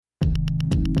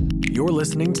You're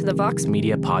listening to the Vox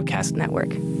Media Podcast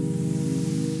Network.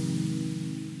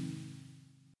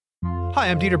 Hi,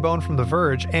 I'm Dieter Bohn from The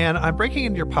Verge, and I'm breaking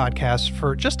into your podcast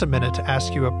for just a minute to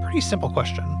ask you a pretty simple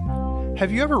question.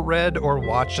 Have you ever read or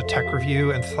watched a tech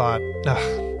review and thought,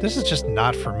 this is just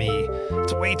not for me.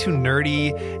 It's way too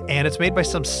nerdy, and it's made by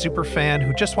some super fan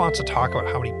who just wants to talk about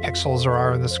how many pixels there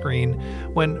are on the screen,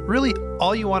 when really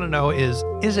all you want to know is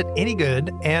it any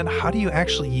good, and how do you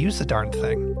actually use the darn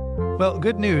thing? Well,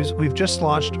 good news, we've just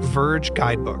launched Verge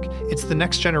Guidebook. It's the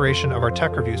next generation of our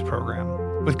tech reviews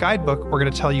program. With Guidebook, we're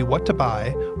going to tell you what to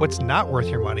buy, what's not worth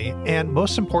your money, and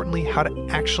most importantly, how to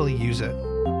actually use it.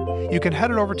 You can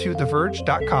head it over to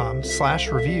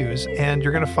theverge.com/reviews, and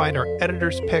you're going to find our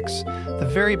editor's picks, the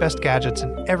very best gadgets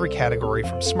in every category,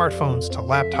 from smartphones to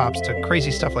laptops to crazy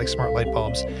stuff like smart light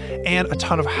bulbs, and a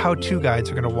ton of how-to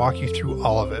guides are going to walk you through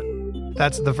all of it.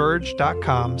 That's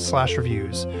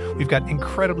theverge.com/reviews. We've got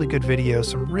incredibly good videos,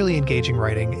 some really engaging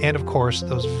writing, and of course,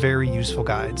 those very useful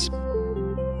guides.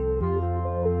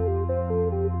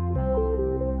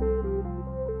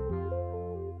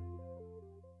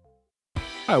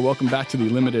 Hi, welcome back to the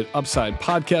Limited Upside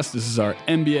podcast. This is our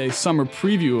NBA Summer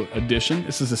Preview Edition.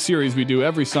 This is a series we do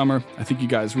every summer. I think you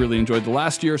guys really enjoyed the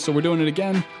last year, so we're doing it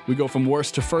again. We go from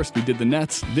worst to first. We did the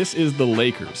Nets. This is the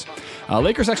Lakers.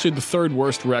 Lakers actually the third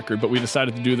worst record, but we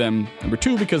decided to do them number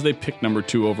 2 because they picked number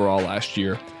 2 overall last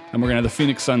year. And we're going to have the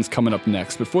Phoenix Suns coming up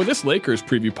next. But for this Lakers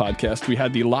preview podcast, we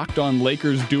had the Locked On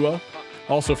Lakers duo,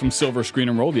 also from Silver Screen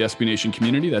and Roll, the SB Nation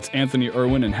community. That's Anthony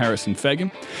Irwin and Harrison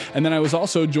Fagan. And then I was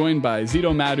also joined by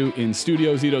Zito Madu in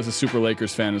studio. Zito's a super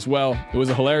Lakers fan as well. It was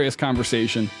a hilarious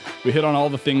conversation. We hit on all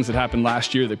the things that happened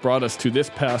last year that brought us to this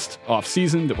past off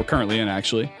season that we're currently in,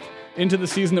 actually, into the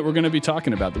season that we're going to be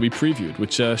talking about, that we previewed,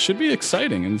 which should be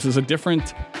exciting. And this is a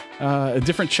different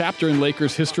chapter in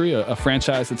Lakers history, a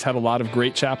franchise that's had a lot of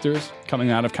great chapters coming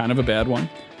out of kind of a bad one.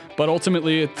 But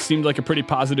ultimately, it seemed like a pretty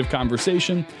positive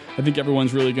conversation. I think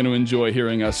everyone's really going to enjoy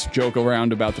hearing us joke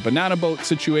around about the banana boat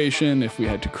situation, if we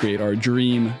had to create our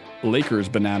dream Lakers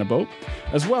banana boat,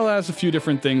 as well as a few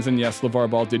different things. And yes, LeVar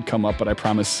Ball did come up, but I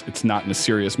promise it's not in a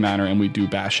serious manner, and we do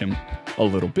bash him a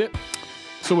little bit.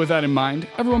 So with that in mind,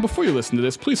 everyone, before you listen to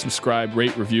this, please subscribe,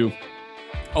 rate, review,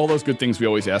 all those good things we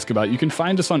always ask about. You can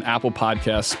find us on Apple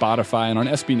Podcasts, Spotify, and on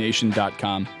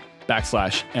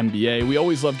sbnation.com/NBA. We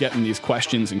always love getting these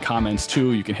questions and comments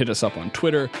too. You can hit us up on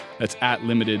Twitter. That's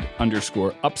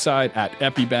 @limited_upside,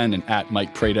 @EpiBen, and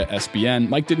 @Mike Prada SBN.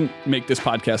 Mike didn't make this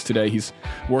podcast today. He's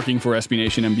working for SB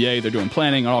Nation NBA. They're doing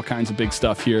planning and all kinds of big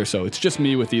stuff here. So it's just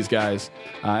me with these guys.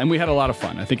 And we had a lot of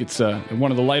fun. I think it's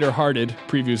one of the lighter-hearted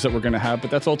previews that we're going to have,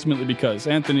 but that's ultimately because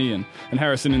Anthony and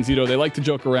Harrison and Zito, they like to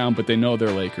joke around, but they know they're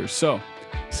Lakers. So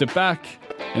sit back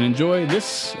and enjoy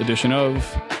this edition of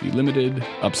the Limited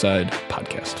Upside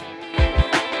podcast.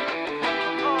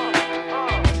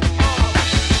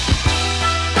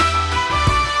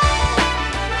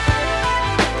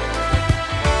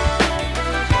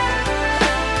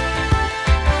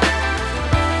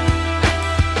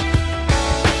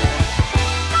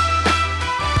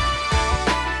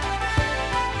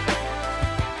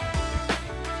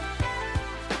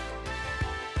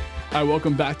 Hi,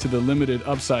 welcome back to the Limited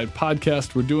Upside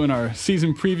podcast. We're doing our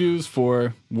season previews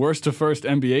for worst to first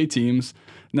NBA teams.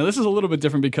 Now, this is a little bit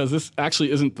different because this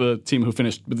actually isn't the team who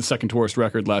finished with the second to worst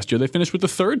record last year. They finished with the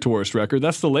third to worst record.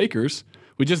 That's the Lakers.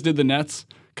 We just did the Nets.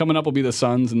 Coming up will be the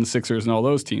Suns and the Sixers and all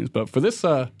those teams. But for this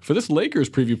Lakers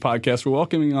preview podcast, we're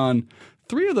welcoming on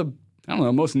 3 of the,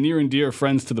 most near and dear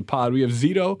friends to the pod. We have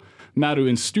Zito Madu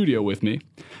in studio with me.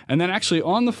 And then actually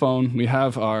on the phone, we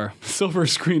have our Silver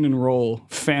Screen and Roll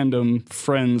fandom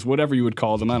friends, whatever you would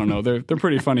call them. I don't know. They're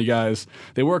pretty funny guys.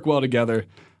 They work well together.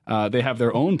 They have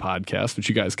their own podcast, which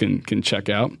you guys can check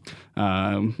out.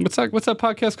 What's that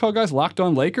podcast called, guys? Locked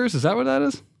On Lakers? Is that what that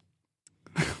is?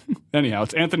 Anyhow,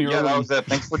 it's Anthony Irwin. Yeah, that was it.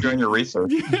 Thanks for doing your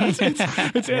research.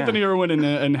 It's Anthony Irwin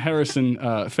and Harrison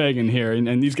Fagan here,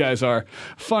 and these guys are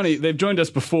funny. They've joined us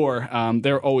before.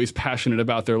 They're always passionate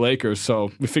about their Lakers,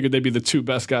 so we figured they'd be the 2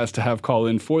 best guys to have call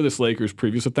in for this Lakers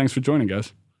preview. So thanks for joining,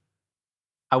 guys.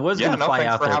 I was going to fly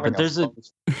out there, but there's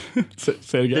say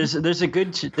it again. There's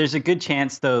a good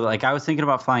chance though. Like I was thinking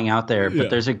about flying out there, but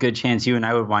there's a good chance you and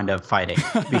I would wind up fighting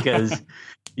because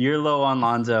you're low on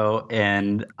Lonzo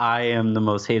and I am the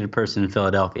most hated person in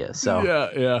Philadelphia. So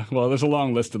yeah. Well, there's a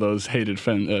long list of those hated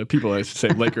people. I should say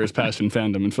Lakers passion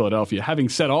fandom in Philadelphia. Having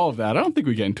said all of that, I don't think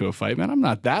we get into a fight, man. I'm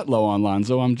not that low on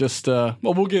Lonzo. I'm just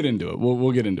we'll get into it.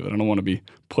 We'll get into it. I don't want to be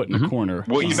put in a corner.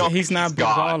 Well, you know he's not a big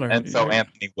baller, and so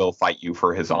Anthony will fight you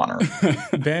for his honor.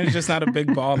 Ben's just not a big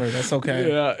baller. That's okay.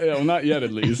 Yeah. Well, not yet,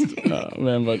 at least,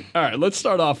 man. But all right, let's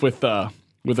start off with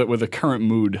with a current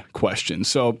mood question.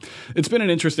 So it's been an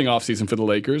interesting offseason for the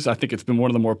Lakers. I think it's been one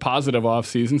of the more positive off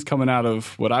seasons coming out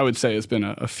of what I would say has been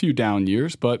a few down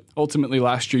years. But ultimately,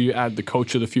 last year you added the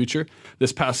coach of the future.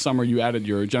 This past summer you added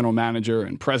your general manager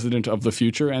and president of the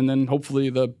future, and then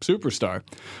hopefully the superstar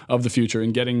of the future,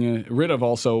 and getting rid of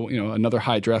also another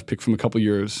high draft pick from a couple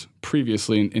years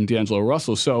previously in D'Angelo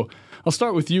Russell. So I'll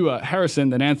start with you, Harrison,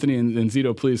 then Anthony and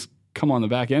Zito, please come on the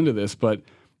back end of this. But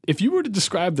if you were to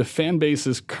describe the fan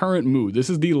base's current mood,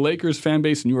 this is the Lakers fan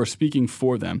base and you are speaking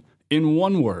for them, in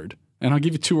one word, and I'll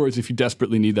give you 2 words if you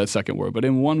desperately need that second word, but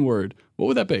in one word, what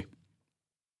would that be?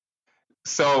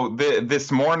 So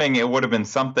this morning, it would have been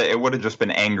something. It would have just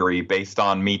been angry based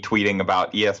on me tweeting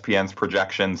about ESPN's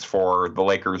projections for the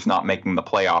Lakers not making the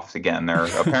playoffs again. There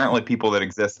are apparently people that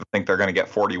exist that think they're going to get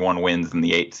 41 wins in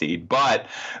the 8th seed. But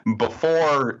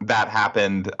before that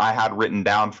happened, I had written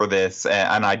down for this,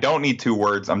 and I don't need 2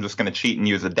 words. I'm just going to cheat and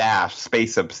use a dash,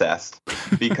 space obsessed,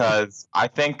 because I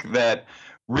think that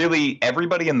really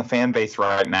everybody in the fan base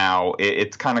right now,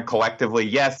 it's kind of collectively,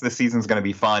 yes, this season's going to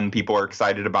be fun. People are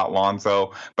excited about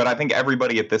Lonzo, but I think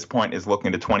everybody at this point is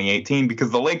looking to 2018 because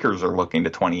the Lakers are looking to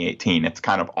 2018. It's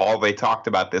kind of all they talked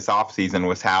about this offseason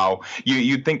was how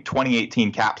you'd think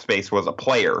 2018 cap space was a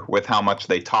player with how much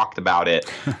they talked about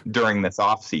it during this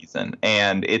offseason.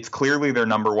 And it's clearly their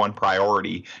number one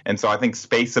priority. And so I think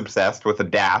space obsessed with a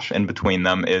dash in between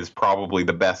them is probably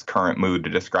the best current mood to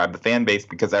describe the fan base,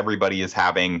 because everybody is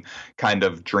having kind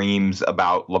of dreams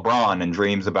about LeBron and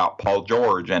dreams about Paul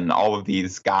George and all of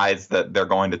these guys that they're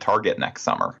going to target next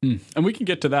summer. And we can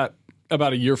get to that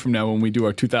about a year from now when we do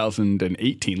our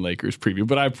 2018 Lakers preview,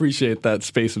 but I appreciate that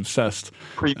space obsessed.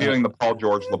 Previewing the Paul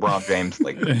George, LeBron James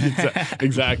Lakers.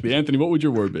 Exactly. Anthony, what would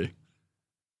your word be?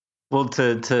 Well,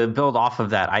 to build off of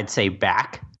that, I'd say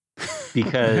back,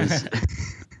 because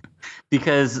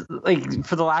like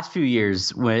for the last few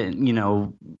years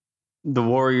when, the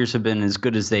Warriors have been as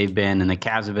good as they've been and the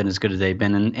Cavs have been as good as they've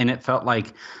been. And it felt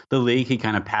like the league had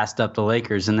kind of passed up the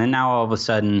Lakers. And then now all of a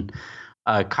sudden,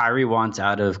 Kyrie wants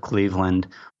out of Cleveland.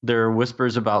 There are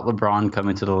whispers about LeBron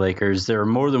coming to the Lakers. There are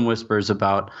more than whispers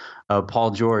about Paul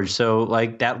George. So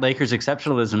like that Lakers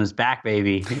exceptionalism is back,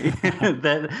 baby.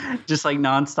 That just like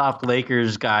nonstop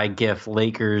Lakers guy gif,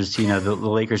 Lakers, the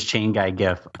Lakers chain guy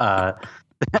gif.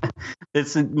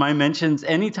 It's my mentions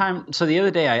anytime. So the other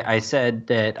day I said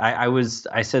that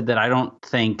I said that I don't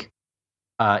think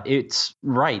it's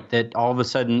right that all of a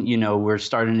sudden, we're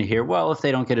starting to hear, well, if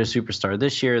they don't get a superstar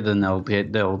this year, then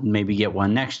they'll maybe get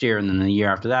one next year and then the year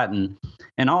after that.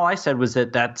 And all I said was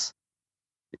that's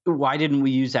why didn't we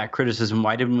use that criticism?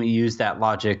 Why didn't we use that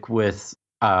logic with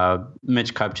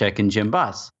Mitch Kupchak and Jim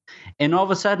Buss? And all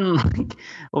of a sudden, like,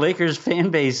 Lakers fan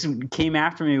base came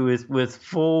after me with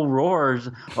full roars.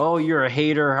 Oh, you're a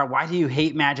hater. Why do you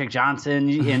hate Magic Johnson?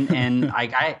 And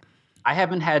I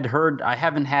haven't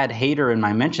had hater in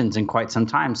my mentions in quite some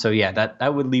time. So yeah,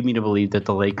 that would lead me to believe that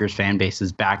the Lakers fan base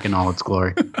is back in all its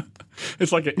glory.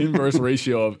 It's like an inverse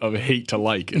ratio of hate to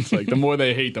like. It's like the more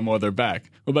they hate, the more they're back.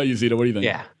 What about you, Zito? What do you think?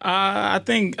 Yeah, I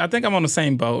think I'm on the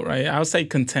same boat, right? I would say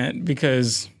content,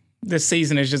 because this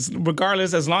season is just,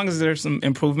 regardless, as long as there's some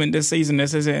improvement this season,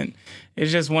 it's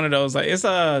just one of those, like, it's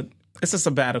a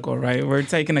sabbatical, right? We're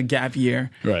taking a gap year,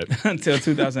 right, until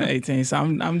 2018. So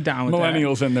I'm down with that.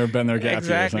 Millennials in there been their gap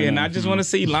exactly, years, and I just want to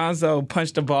see Lonzo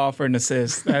punch the ball for an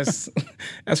assist. That's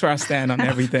where I stand on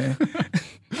everything.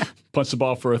 Punch the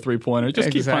ball for a three-pointer.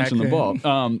 Just keep punching the ball.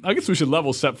 I guess we should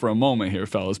level set for a moment here,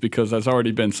 fellas, because there's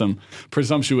already been some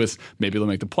presumptuous, maybe they'll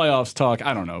make the playoffs talk.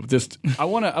 I don't know. Just I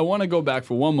want to go back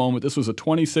for one moment. This was a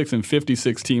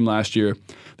 26-56 team last year.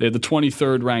 They had the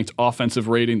 23rd ranked offensive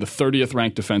rating, the 30th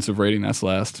ranked defensive rating. That's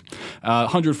last.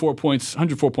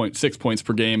 104.6 points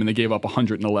per game, and they gave up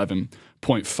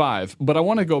 111.5. But I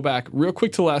want to go back real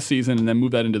quick to last season and then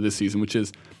move that into this season, which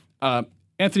is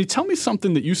Anthony, tell me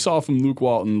something that you saw from Luke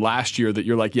Walton last year that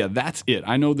you're like, yeah, that's it.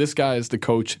 I know this guy is the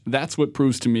coach. That's what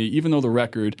proves to me, even though the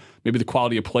record, maybe the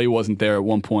quality of play wasn't there at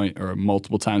one point or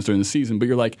multiple times during the season, but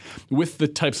you're like, with the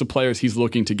types of players he's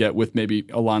looking to get with maybe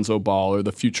Alonzo Ball or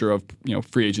the future of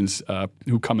free agents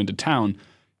who come into town,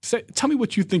 tell me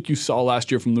what you think you saw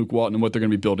last year from Luke Walton and what they're going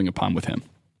to be building upon with him.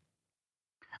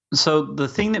 So the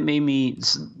thing that made me,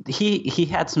 he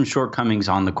had some shortcomings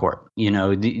on the court.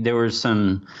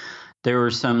 There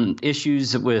were some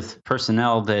issues with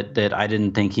personnel that I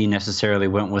didn't think he necessarily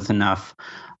went with enough.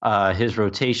 His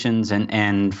rotations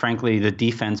and frankly, the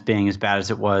defense being as bad as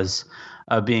it was,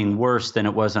 being worse than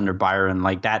it was under Byron.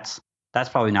 Like that's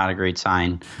probably not a great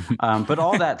sign. But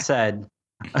all that said,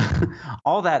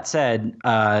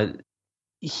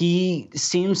 he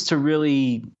seems to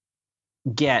really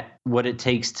get what it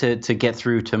takes to get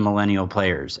through to millennial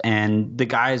players, and the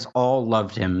guys all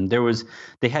loved him.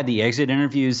 They had the exit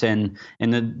interviews, and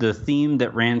the theme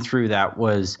that ran through that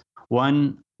was,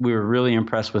 one, we were really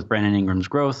impressed with Brandon Ingram's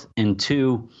growth, and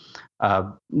two,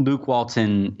 Luke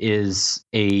Walton is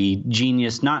a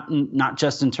genius, not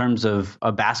just in terms of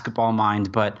a basketball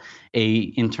mind, but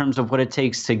in terms of what it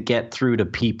takes to get through to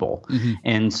people. Mm-hmm.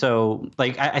 And so,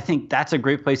 like, I think that's a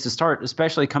great place to start,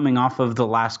 especially coming off of the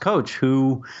last coach,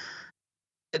 who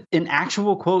an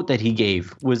actual quote that he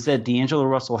gave was that D'Angelo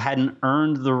Russell hadn't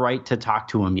earned the right to talk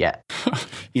to him yet.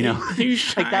 You know, he was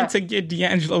trying to get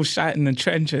D'Angelo shot in the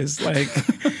trenches. Like,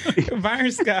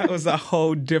 Byron Scott was a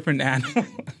whole different animal.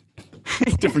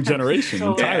 Different generation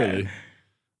entirely.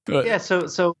 Yeah,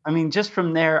 so I mean, just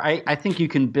from there, I think you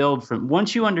can build from,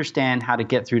 once you understand how to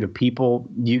get through to people,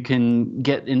 you can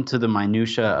get into the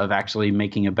minutia of actually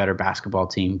making a better basketball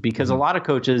team. Because a lot of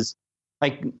coaches,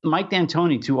 like Mike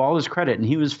D'Antoni, to all his credit, and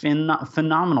he was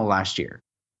phenomenal last year,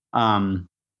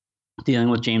 dealing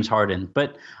with James Harden.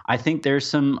 But I think there's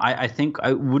some, I think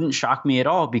it wouldn't shock me at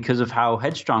all, because of how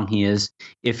headstrong he is,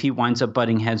 if he winds up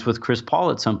butting heads with Chris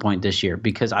Paul at some point this year,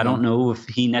 because I don't know if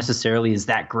he necessarily is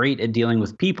that great at dealing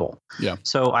with people. Yeah.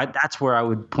 So that's where I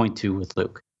would point to with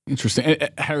Luke. Interesting.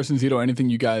 Harrison, Zito, anything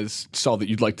you guys saw that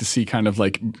you'd like to see kind of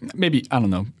like, maybe, I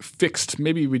don't know, fixed?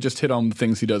 Maybe we just hit on the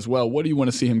things he does well. What do you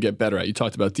want to see him get better at? You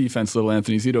talked about defense, little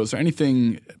Anthony. Zito, is there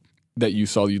anything that you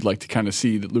saw you'd like to kind of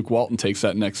see that Luke Walton takes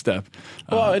that next step?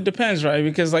 Well, it depends, right?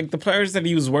 Because like the players that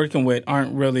he was working with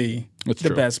aren't really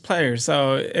the best players.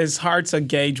 So it's hard to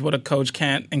gauge what a coach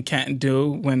can and can't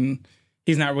do when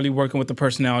he's not really working with the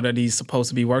personnel that he's supposed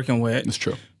to be working with. That's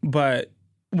true. But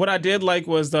what I did like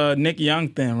was the Nick Young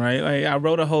thing, right? Like I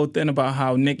wrote a whole thing about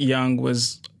how Nick Young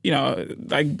was, you know,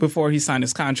 like before he signed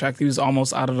his contract, he was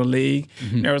almost out of the league.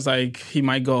 Mm-hmm. There was like, he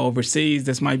might go overseas.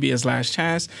 This might be his last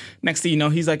chance. Next thing you know,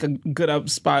 he's like a good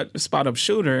spot up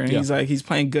shooter. And he's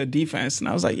playing good defense. And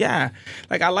I was like, yeah,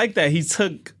 like I like that. He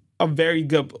took a very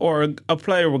good, or a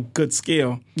player with good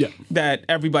skill that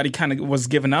everybody kind of was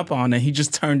giving up on, and he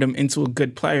just turned him into a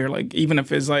good player. Like even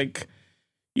if it's like,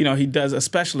 you know, he does a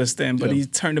specialist thing, but he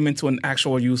turned him into an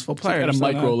actual useful player. So at a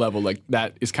micro level, like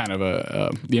that is kind of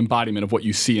the embodiment of what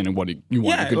you see and what you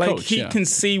want in a good coach. He can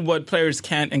see what players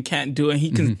can and can't do, and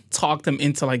he can talk them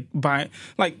into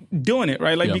doing it,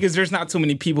 right? Like because there's not too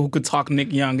many people who could talk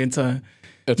Nick Young into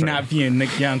not being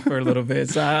Nick Young for a little bit.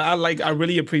 So I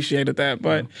really appreciated that,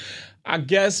 but I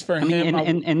guess for him,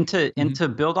 and to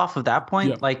build off of that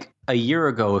point, like a year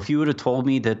ago, if you would have told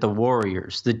me that the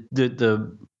Warriors,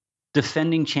 the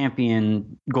defending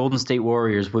champion Golden State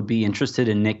Warriors would be interested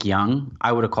in Nick Young,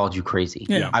 I would have called you crazy.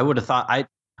 Yeah. I would have thought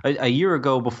a year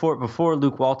ago before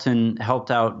Luke Walton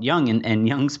helped out Young and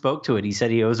Young spoke to it. He said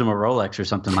he owes him a Rolex or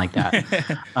something like that.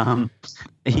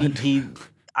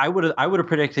 I would have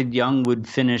predicted Young would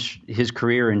finish his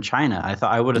career in China.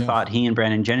 I would have thought he and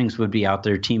Brandon Jennings would be out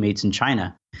there teammates in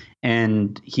China.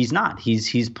 And he's not.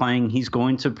 He's playing. He's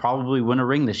going to probably win a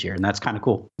ring this year, and that's kind of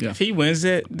cool. Yeah. If he wins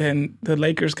it, then the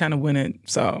Lakers kind of win it.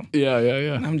 So yeah.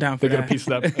 I'm down for that. They got a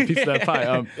piece of that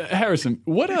pie. Harrison,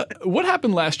 what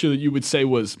happened last year that you would say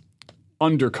was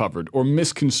undercovered or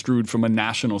misconstrued from a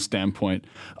national standpoint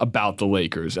about the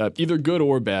Lakers, either good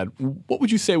or bad? What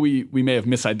would you say we may have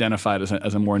misidentified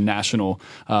as a more national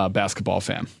basketball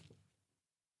fan?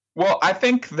 Well, I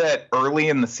think that early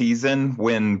in the season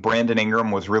when Brandon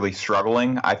Ingram was really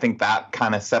struggling, I think that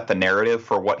kind of set the narrative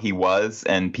for what he was,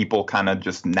 and people kind of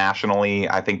just nationally,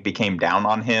 I think, became down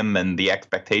on him, and the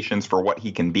expectations for what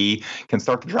he can be can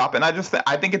start to drop. And I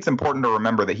think it's important to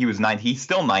remember that he's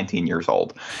still 19 years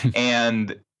old.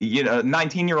 And you know,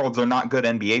 19-year-olds are not good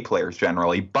NBA players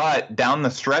generally, but down the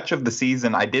stretch of the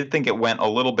season, I did think it went a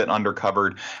little bit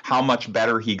undercovered how much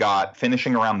better he got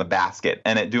finishing around the basket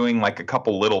and at doing like a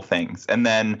couple little things. And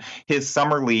then his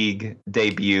summer league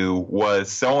debut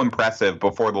was so impressive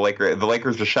before the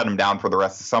Lakers just shut him down for the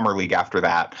rest of summer league after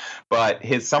that. But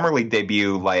his summer league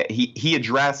debut, like he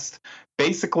addressed.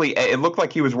 Basically, it looked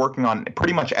like he was working on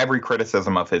pretty much every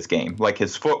criticism of his game. Like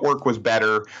his footwork was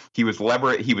better. He was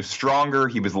stronger.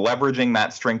 He was leveraging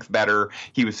that strength better.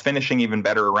 He was finishing even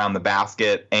better around the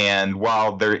basket. And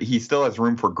while he still has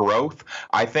room for growth,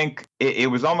 I think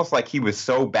it was almost like he was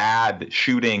so bad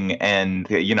shooting, and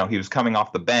you know, he was coming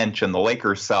off the bench and the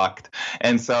Lakers sucked.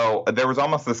 And so there was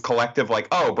almost this collective like,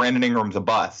 oh, Brandon Ingram's a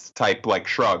bust type like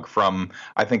shrug from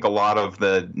I think a lot of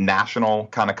the national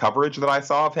kind of coverage that I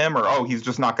saw of him, or oh, he's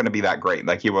just not going to be that great.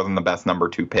 Like he wasn't the best number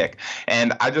 2 pick.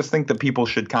 And I just think that people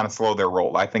should kind of slow their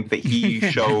roll. I think that he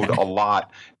showed a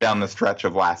lot down the stretch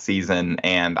of last season,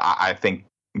 and I think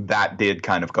that did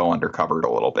kind of go undercovered a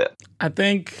little bit. I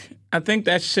think I think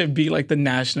that should be like the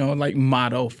national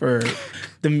motto for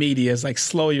the media is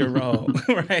slow your roll,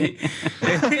 right?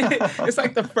 It's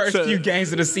like the first few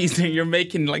games of the season, you're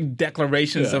making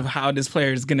declarations of how this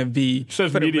player is going to be.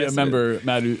 Says media member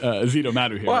Zito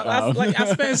Madu here. Well,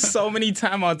 I spend so many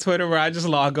time on Twitter where I just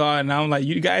log on and I'm like,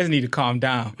 you guys need to calm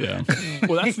down. Yeah.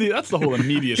 Well, that's the whole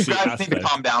immediacy aspect. You guys aspect. need to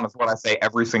calm down is what I say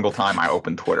every single time I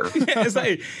open Twitter. Yeah, it's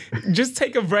like, just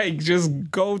take a break. Just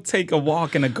go take a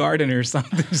walk in a garden or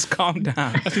something. Just calm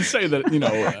down. I should say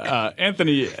that,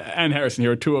 Anthony and Harrison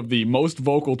here are two of the most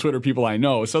vocal Twitter people I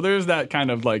know. So there's that kind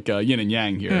of yin and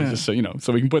yang here, just so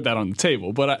so we can put that on the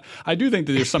table. But I do think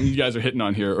that there's something you guys are hitting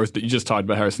on here, or that you just talked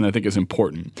about, Harrison, that I think is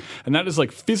important. And that is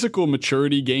physical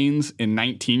maturity gains in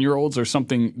 19-year-olds are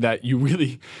something that you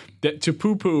really, that to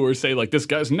poo-poo or say this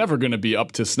guy's never going to be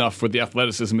up to snuff with the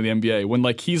athleticism of the NBA when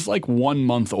he's 1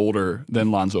 month older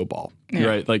than Lonzo Ball. Yeah.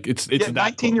 Right, it's that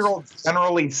 19-year-olds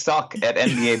generally suck at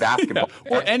NBA basketball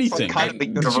or anything.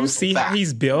 Did you see how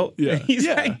he's built? Yeah. He's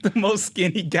the most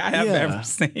skinny guy I've ever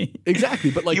seen.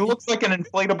 Exactly, but he looks like an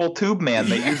inflatable tube man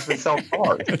they used to sell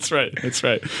cars. That's right.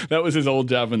 That was his old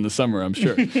job in the summer, I'm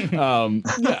sure.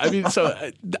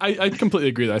 I completely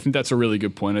agree. I think that's a really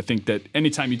good point. I think that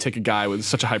anytime you take a guy with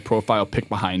such a high profile pick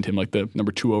behind him, like the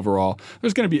number 2 overall,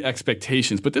 there's going to be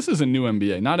expectations. But this is a new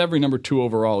NBA. Not every number 2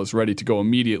 overall is ready to go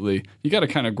immediately. You got to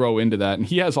kind of grow into that. And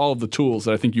he has all of the tools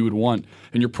that I think you would want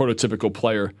in your prototypical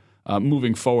player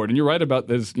moving forward. And you're right about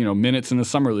his minutes in the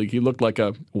Summer League. He looked like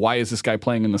a why is this guy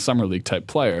playing in the Summer League type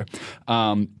player.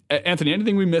 Anthony,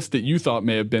 anything we missed that you thought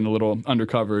may have been a little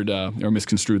undercovered or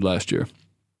misconstrued last year?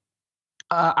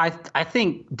 I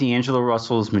think D'Angelo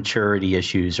Russell's maturity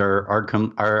issues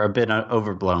are a bit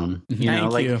overblown.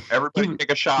 Thank you. Everybody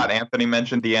take a shot. Anthony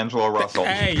mentioned D'Angelo Russell.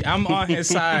 Hey, I'm on his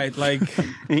side. I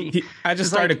just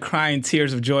started crying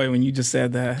tears of joy when you just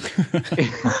said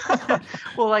that.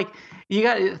 Well, you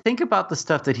got to think about the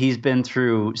stuff that he's been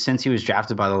through since he was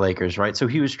drafted by the Lakers, right? So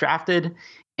he was drafted,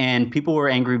 and people were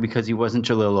angry because he wasn't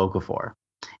Jahlil Okafor.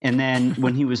 And then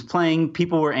when he was playing,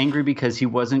 people were angry because he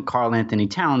wasn't Karl Anthony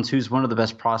Towns, who's one of the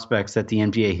best prospects that the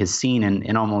NBA has seen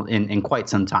in quite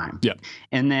some time. Yeah.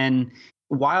 And then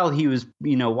while he was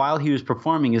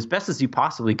performing as best as he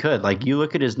possibly could, you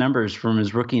look at his numbers from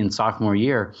his rookie and sophomore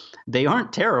year, they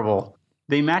aren't terrible.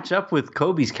 They match up with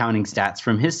Kobe's counting stats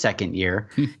from his second year.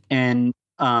 And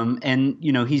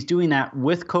he's doing that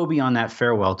with Kobe on that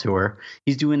farewell tour.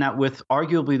 He's doing that with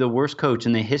arguably the worst coach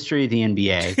in the history of the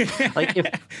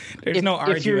NBA. There's no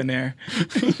arguing there.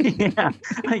 Just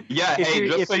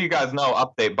so you guys know,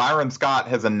 update: Byron Scott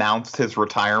has announced his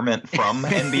retirement from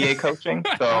NBA coaching.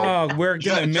 So we're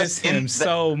gonna miss him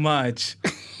so much.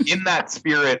 In that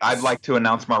spirit, I'd like to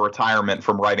announce my retirement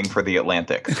from writing for The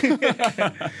Atlantic.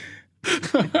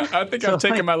 I think I'm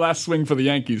taking my last swing for the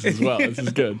Yankees as well. This is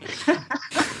good.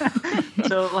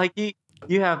 So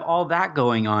you have all that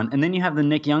going on, and then you have the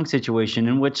Nick Young situation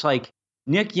in which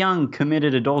Nick Young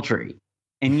committed adultery,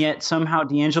 and yet somehow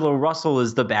D'Angelo Russell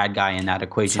is the bad guy in that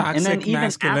equation. Toxic and then even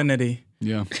masculinity.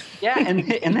 Yeah, and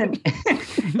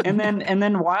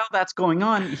then while that's going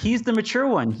on, he's the mature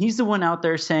one. He's the one out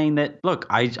there saying that, look,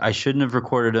 I shouldn't have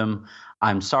recorded him.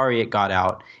 I'm sorry it got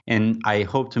out, and I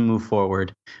hope to move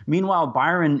forward. Meanwhile,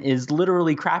 Byron is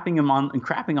literally crapping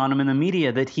on him in the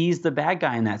media that he's the bad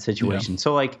guy in that situation. Yeah.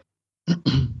 So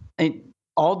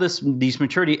all these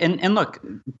maturity and look,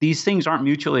 these things aren't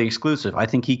mutually exclusive. I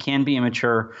think he can be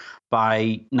immature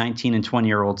by 19 and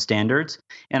 20-year-old standards,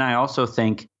 and I also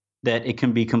think that it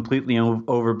can be completely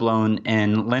overblown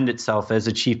and lend itself as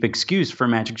a cheap excuse for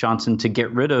Magic Johnson to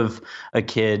get rid of a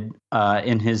kid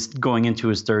in his going into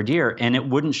his third year. And it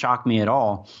wouldn't shock me at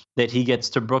all that he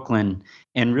gets to Brooklyn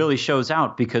and really shows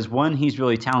out because, one, he's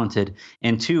really talented,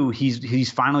 and two,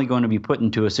 he's finally going to be put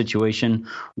into a situation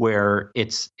where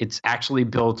it's actually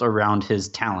built around his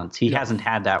talents. He hasn't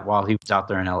had that while he was out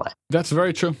there in LA. That's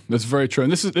very true.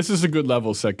 And this is a good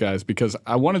level set, guys, because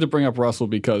I wanted to bring up Russell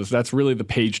because that's really the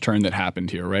page turn that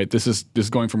happened here, right? This is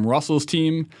going from Russell's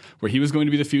team, where he was going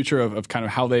to be the future of kind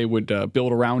of how they would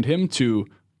build around him, to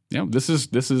this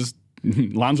is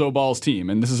Lonzo Ball's team,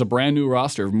 and this is a brand new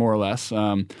roster, more or less.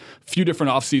 Few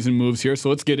different offseason moves here, so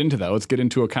let's get into that. Let's get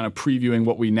into a kind of previewing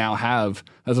what we now have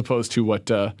as opposed to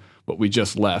what we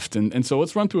just left. And so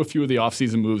let's run through a few of the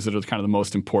offseason moves that are kind of the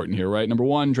most important here, right? Number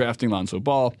 1, drafting Lonzo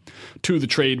Ball. 2, the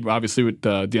trade, obviously, with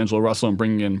D'Angelo Russell and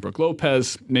bringing in Brook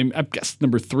Lopez. I guess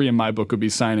number 3 in my book would be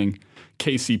signing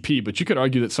KCP, but you could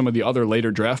argue that some of the other later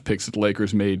draft picks that the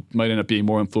Lakers made might end up being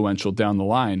more influential down the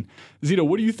line. Zito,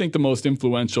 what do you think the most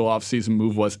influential offseason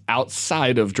move was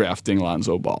outside of drafting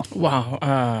Lonzo Ball?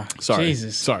 Wow.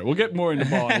 Jesus. Sorry. We'll get more into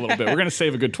Ball in a little bit. We're going to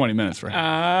save a good 20 minutes for him.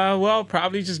 Well,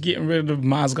 probably just getting rid of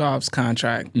Mozgov's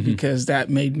contract because that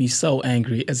made me so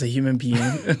angry as a human being.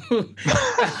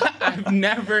 I've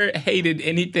never hated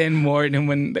anything more than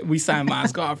when we signed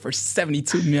Mozgov for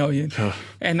 $72 million.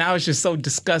 And I was just so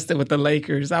disgusted with the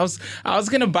Lakers. I was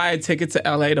going to buy a ticket to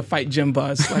LA to fight Jim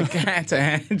Buss, like hand to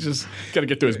hand. Just got to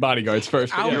get to his bodyguards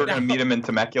first. You were going to meet him in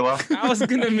Temecula? I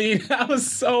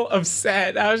was so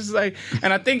upset. I was just like,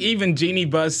 and I think even Jeannie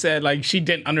Buss said like she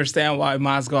didn't understand why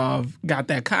Mozgov got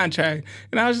that contract.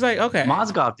 And I was just like, okay.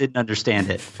 Mozgov didn't understand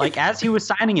it. Like as he was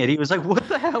signing it, he was like, what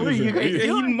the hell are you guys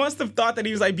doing? He must have thought that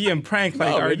he was like being pranked.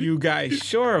 Like, are you guys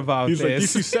sure about this? He's like,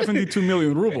 this is 72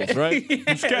 million rubles, right?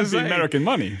 This can't be American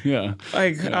money. Yeah.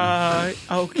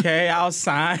 Okay, I'll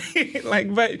sign.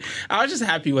 But I was just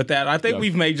happy with that. I think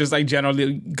we've made just like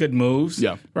generally good moves.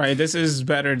 Yeah. Right. This is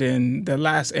better than the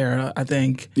last era, I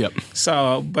think. Yep.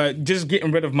 So, but just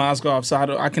getting rid of Mozgov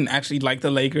so I can actually like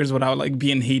the Lakers without like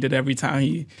being heated every time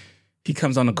he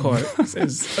comes on the court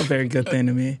is a very good thing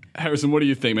to me. Harrison, what do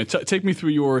you think, man? Take me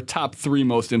through your top 3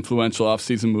 most influential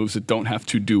offseason moves that don't have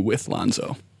to do with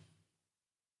Lonzo.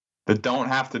 That don't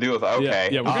have to do with okay.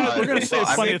 Yeah, we're gonna save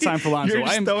plenty of time for Lonzo. You're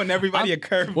just throwing everybody a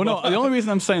curveball. Well, no, the only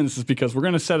reason I'm saying this is because we're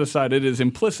going to set aside, it is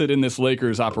implicit in this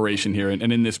Lakers operation here and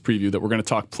in this preview that we're going to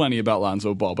talk plenty about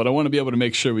Lonzo Ball. But I want to be able to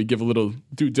make sure we give a little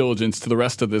due diligence to the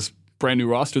rest of this brand new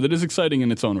roster that is exciting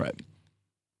in its own right.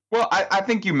 Well, I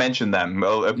think you mentioned them.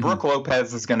 Brook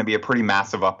Lopez is going to be a pretty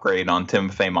massive upgrade on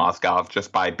Timofey Mozgov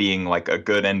just by being like a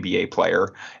good NBA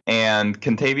player. And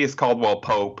Kentavious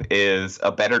Caldwell-Pope is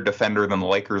a better defender than the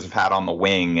Lakers have had on the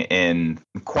wing in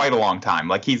quite a long time.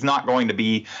 Like he's not going to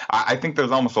be, I think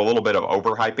there's almost a little bit of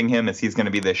overhyping him as he's going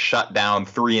to be this shutdown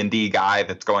 3-and-D guy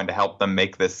that's going to help them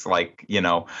make this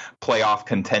playoff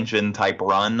contention type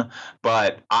run.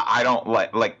 But I don't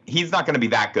like he's not going to be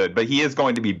that good, but he is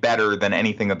going to be better than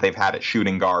anything that they've had at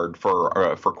shooting guard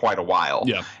for quite a while.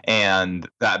 Yeah. And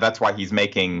that's why he's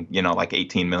making, like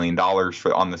 $18 million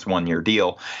on this 1-year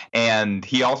deal. And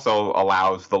he also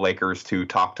allows the Lakers to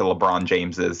talk to LeBron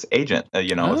James's agent,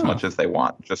 as much as they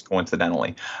want, just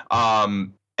coincidentally.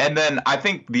 And then I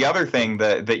think the other thing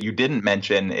that you didn't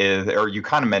mention is, or you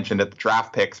kind of mentioned at the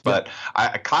draft picks, but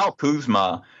Kyle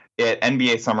Kuzma at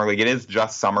NBA Summer League, it is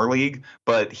just Summer League,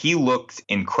 but he looked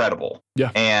incredible. Yeah.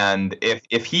 And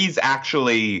if he's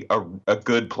actually a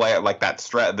good player, like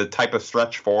the type of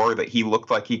stretch 4 that he looked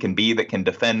like he can be, that can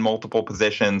defend multiple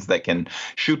positions, that can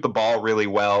shoot the ball really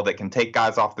well, that can take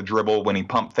guys off the dribble when he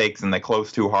pump fakes and they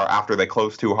close too hard after they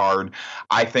close too hard,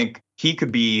 I think he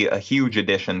could be a huge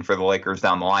addition for the Lakers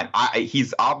down the line.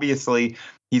 He's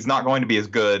not going to be as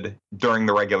good during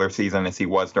the regular season as he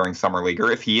was during Summer League. Or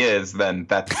if he is, then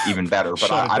that's even better.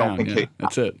 But I don't think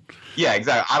that's it. Yeah,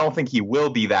 exactly. I don't think he will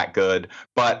be that good.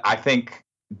 But I think,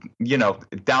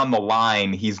 down the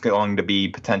line, he's going to be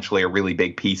potentially a really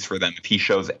big piece for them if he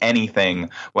shows anything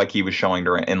like he was showing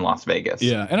in Las Vegas.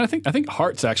 Yeah, and I think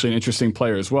Hart's actually an interesting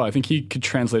player as well. I think he could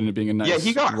translate into being a nice role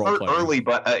player. Yeah, he got hurt early,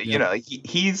 but I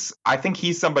think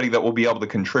he's somebody that will be able to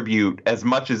contribute as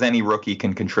much as any rookie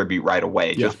can contribute right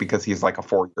away, just because he's like a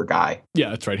 4-year guy. Yeah,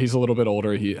 that's right. He's a little bit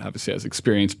older. He obviously has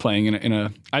experience playing in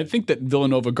a. I think that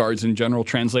Villanova guards in general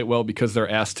translate well because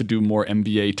they're asked to do more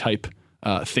NBA type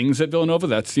things at Villanova.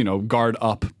 That's, guard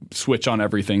up, switch on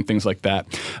everything, things like that.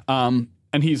 And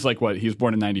he's like, he was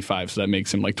born in 95, so that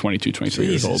makes him like 22, 23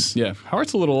 years old. Yeah,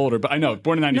 Hart's a little older, but I know,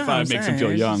 born in 95 makes him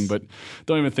feel young, but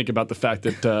don't even think about the fact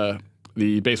that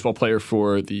the baseball player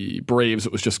for the Braves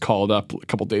that was just called up a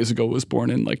couple days ago was born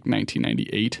in like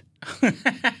 1998.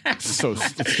 So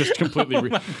it's just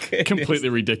completely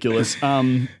ridiculous.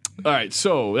 All right,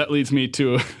 so that leads me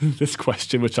to this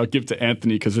question, which I'll give to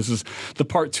Anthony because this is the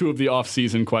part 2 of the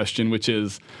offseason question, which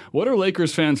is, what are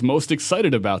Lakers fans most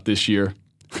excited about this year?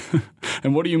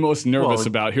 And what are you most nervous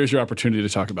about? Here's your opportunity to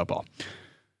talk about Ball.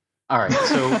 All right,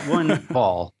 so one,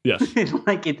 Ball. Yes.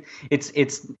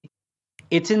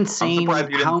 It's insane I'm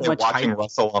surprised you didn't say watching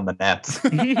Russell on the Nets.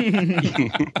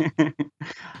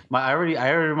 I already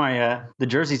the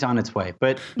jersey's on its way,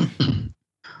 but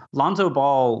Lonzo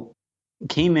Ball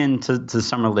came into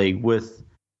Summer League with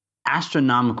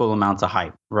astronomical amounts of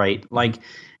hype, right? Like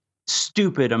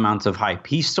stupid amounts of hype.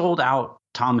 He sold out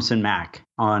Thomas and Mack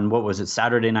on, what was it,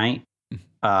 Saturday night?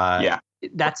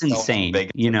 That's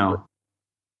insane,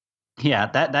 Yeah,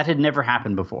 that had never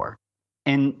happened before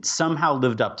and somehow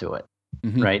lived up to it,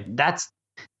 right? That's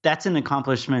an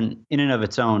accomplishment in and of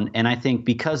its own. And I think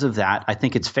because of that, I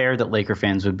think it's fair that Laker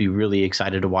fans would be really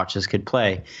excited to watch this kid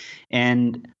play.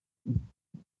 And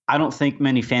I don't think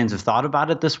many fans have thought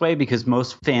about it this way, because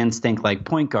most fans think like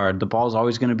point guard, the ball's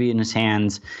always going to be in his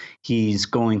hands. He's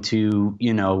going to,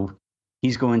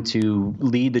 he's going to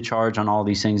lead the charge on all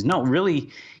these things. No, really,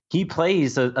 he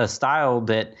plays a style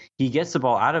that he gets the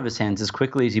ball out of his hands as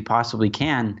quickly as he possibly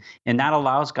can. And that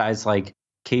allows guys like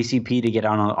KCP to get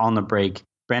on the break.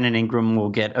 Brandon Ingram will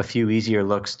get a few easier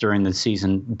looks during the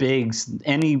season. Bigs,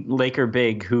 any Laker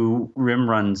big who rim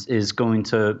runs is going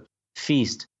to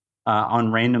feast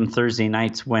on random Thursday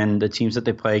nights when the teams that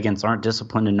they play against aren't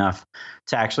disciplined enough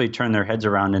to actually turn their heads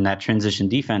around in that transition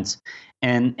defense.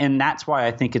 And that's why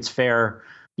I think it's fair.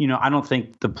 I don't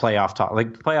think the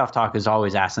playoff talk is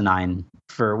always asinine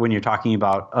for when you're talking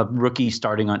about a rookie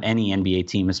starting on any NBA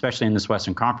team, especially in this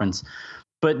Western Conference.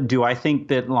 But do I think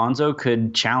that Lonzo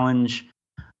could challenge,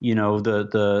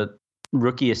 the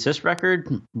rookie assist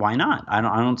record? Why not? I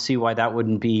don't see why that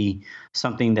wouldn't be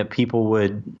something that people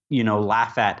would,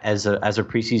 laugh at as a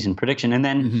preseason prediction. And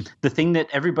then the thing that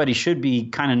everybody should be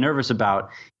kind of nervous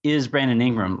about is Brandon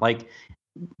Ingram. Like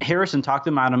Harrison talked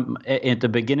about him at the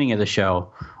beginning of the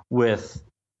show with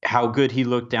how good he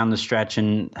looked down the stretch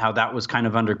and how that was kind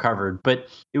of undercovered, but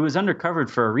it was undercovered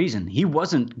for a reason. He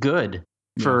wasn't good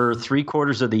for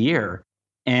 3/4 of the year.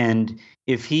 And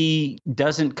if he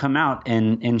doesn't come out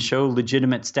and show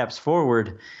legitimate steps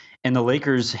forward, and the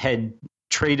Lakers had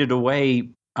traded away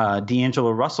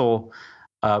D'Angelo Russell,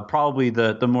 probably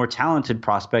the more talented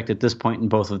prospect at this point in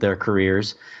both of their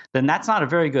careers, then that's not a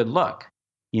very good look,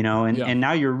 and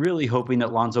now you're really hoping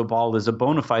that Lonzo Ball is a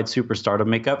bona fide superstar to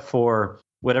make up for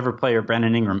whatever player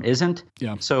Brandon Ingram isn't.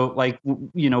 Yeah. So what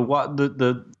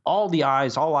all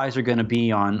eyes are going to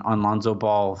be on Lonzo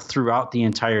Ball throughout the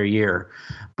entire year.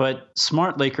 But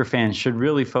smart Laker fans should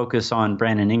really focus on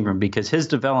Brandon Ingram, because his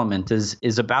development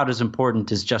is about as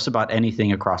important as just about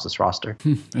anything across this roster.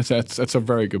 That's a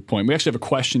very good point. We actually have a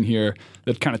question here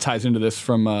that kind of ties into this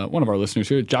from one of our listeners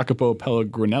here, Jacopo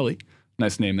Pellegrinelli.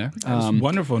 Nice name there.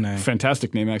 Wonderful name.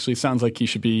 Fantastic name, actually. Sounds like he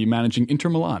should be managing Inter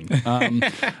Milan.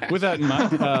 With that in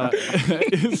mind,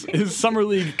 is Summer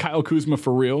League Kyle Kuzma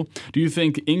for real? Do you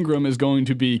think Ingram is going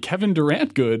to be Kevin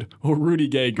Durant good or Rudy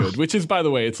Gay good? Which is, by the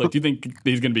way, it's like, do you think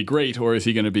he's going to be great or is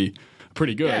he going to be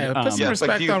pretty good? Yeah, put some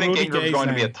respect do you on think Rudy Ingram's Gay's going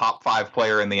to be a name. top 5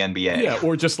 player in the NBA? Yeah,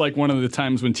 or just like one of the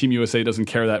times when Team USA doesn't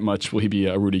care that much, will he be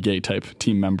a Rudy Gay type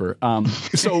team member?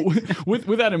 So with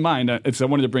that in mind, I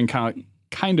wanted to bring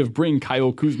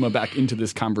Kyle Kuzma back into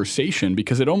this conversation,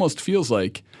 because it almost feels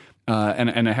like,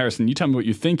 and Harrison, you tell me what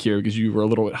you think here, because you were a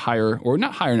little bit higher, or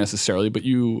not higher necessarily, but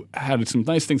you had some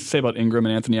nice things to say about Ingram,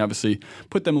 and Anthony obviously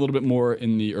put them a little bit more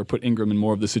put Ingram in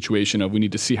more of the situation of we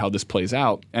need to see how this plays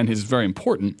out, and is very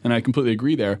important, and I completely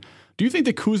agree there. Do you think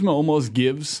that Kuzma almost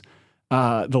gives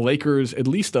the Lakers at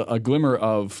least a glimmer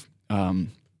of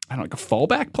like a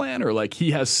fallback plan, or like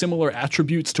he has similar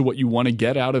attributes to what you want to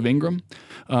get out of Ingram?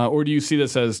 Or do you see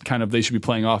this as kind of they should be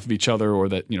playing off of each other, or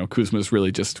that, Kuzma is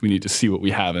really just we need to see what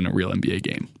we have in a real NBA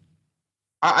game?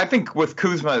 I think with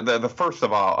Kuzma, the first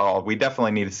of all, we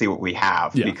definitely need to see what we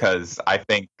have, because I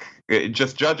think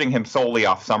just judging him solely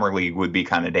off Summer League would be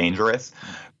kind of dangerous.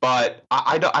 But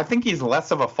I think he's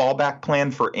less of a fallback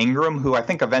plan for Ingram, who I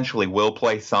think eventually will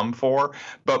play some for,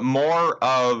 but more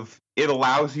of it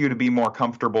allows you to be more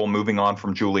comfortable moving on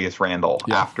from Julius Randle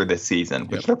after this season,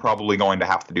 which they're probably going to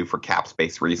have to do for cap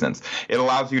space reasons. It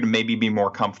allows you to maybe be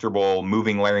more comfortable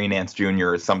moving Larry Nance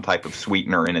Jr. as some type of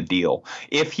sweetener in a deal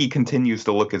if he continues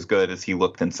to look as good as he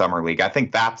looked in Summer League. I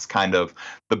think that's kind of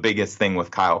the biggest thing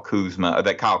with Kyle Kuzma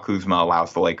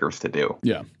allows the Lakers to do.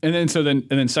 Yeah. And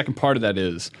then second part of that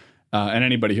is, and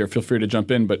anybody here, feel free to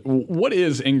jump in, but what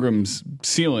is Ingram's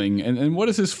ceiling and what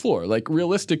is his floor? Like,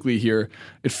 realistically here,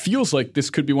 it feels like this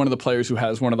could be one of the players who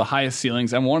has one of the highest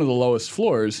ceilings and one of the lowest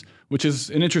floors, which is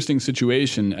an interesting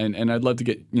situation. And I'd love to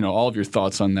get, all of your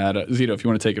thoughts on that. Zito, if you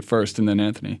want to take it first, and then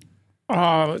Anthony.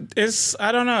 I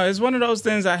don't know. It's one of those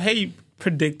things I hate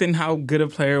predicting how good a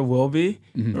player will be,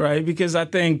 right? Because I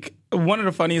think one of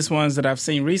the funniest ones that I've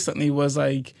seen recently was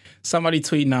like somebody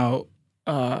tweeting out,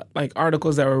 like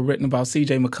articles that were written about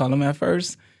CJ McCollum at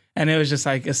first. And it was just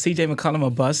like, is CJ McCollum a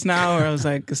bust now? Or I was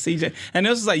like, CJ. And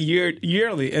this was like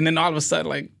yearly. And then all of a sudden,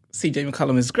 like, CJ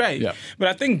McCollum is great. Yeah. But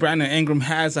I think Brandon Ingram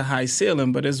has a high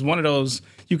ceiling, but it's one of those,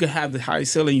 you can have the high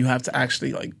ceiling, you have to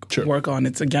actually work on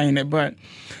it to gain it. But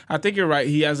I think you're right.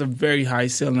 He has a very high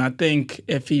ceiling. I think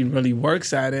if he really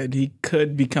works at it, he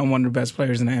could become one of the best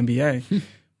players in the NBA.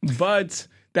 But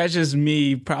That's just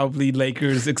me, probably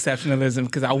Lakers exceptionalism,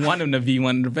 because I want him to be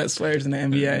one of the best players in the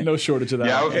NBA. No shortage of that.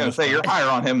 Yeah, I was going to say, you're higher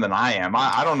on him than I am.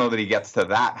 I don't know that he gets to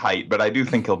that height, but I do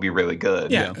think he'll be really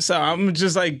good. Yeah, so I'm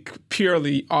just like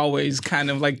purely always kind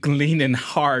of like leaning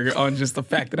hard on just the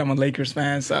fact that I'm a Lakers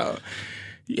fan. So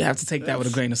you have to take that with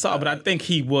a grain of salt. But I think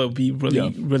he will be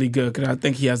really good, because I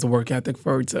think he has the work ethic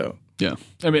for it. So yeah,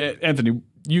 I mean, Anthony,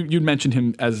 you mentioned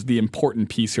him as the important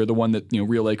piece here, the one that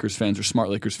real Lakers fans or smart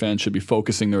Lakers fans should be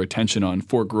focusing their attention on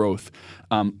for growth.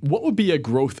 What would be a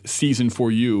growth season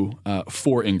for you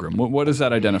for Ingram? What is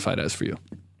that identified as for you?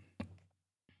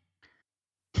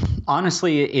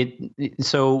 Honestly,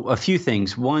 so a few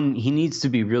things. One, he needs to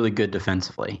be really good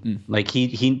defensively. Like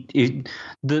the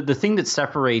thing that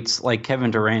separates like Kevin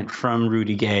Durant from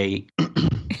Rudy Gay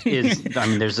is, I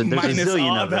mean, there's a zillion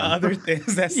all of the them. other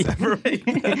things that separate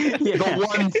them. The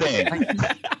one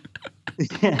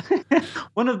thing.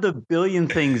 One of the billion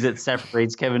things that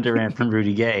separates Kevin Durant from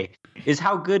Rudy Gay is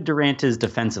how good Durant is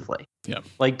defensively. Yeah,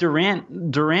 like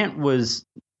Durant was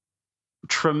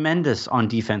tremendous on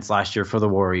defense last year for the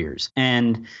Warriors,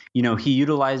 and he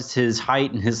utilized his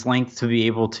height and his length to be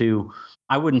able to.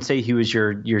 I wouldn't say he was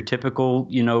your typical,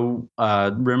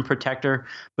 rim protector,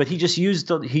 but he just used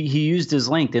he used his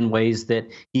length in ways that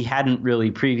he hadn't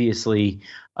really previously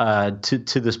to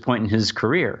this point in his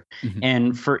career. Mm-hmm.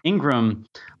 And for Ingram,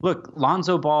 look,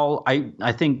 Lonzo Ball,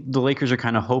 I think the Lakers are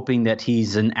kind of hoping that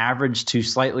he's an average to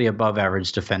slightly above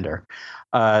average defender.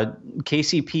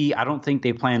 KCP, I don't think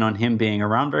they plan on him being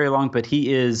around very long, but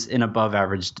he is an above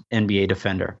average NBA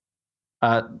defender.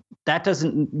 That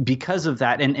doesn't, because of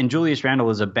that, and Julius Randle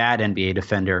is a bad NBA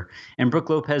defender, and Brook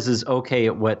Lopez is okay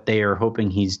at what they are hoping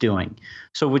he's doing.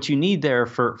 So what you need there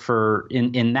for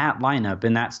in that lineup,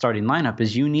 in that starting lineup,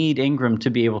 is you need Ingram to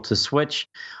be able to switch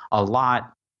a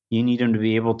lot. You need him to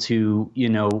be able to,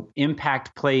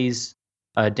 impact plays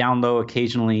down low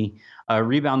occasionally,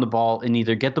 rebound the ball, and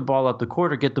either get the ball up the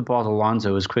court or get the ball to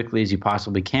Lonzo as quickly as you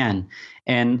possibly can.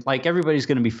 And like everybody's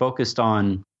going to be focused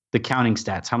on the counting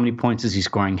stats, how many points is he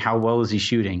scoring, how well is he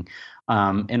shooting,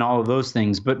 and all of those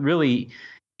things. But really,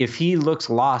 if he looks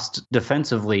lost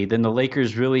defensively, then the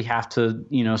Lakers really have to,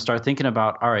 start thinking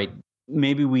about, all right,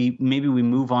 maybe we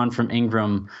move on from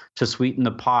Ingram to sweeten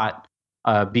the pot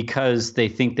because they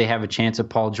think they have a chance at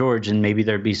Paul George, and maybe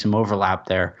there'd be some overlap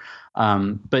there.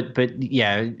 But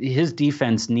yeah, his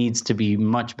defense needs to be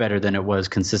much better than it was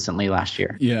consistently last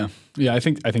year. Yeah. I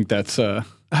think that's.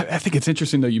 I think it's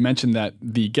interesting though. You mentioned that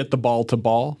the get the ball to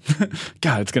ball.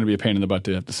 God, it's going to be a pain in the butt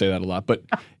to have to say that a lot. But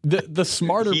the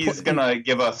smarter he's going to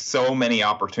give us so many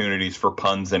opportunities for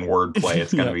puns and wordplay.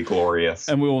 It's going to be glorious,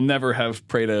 and we will never have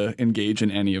Prey to engage in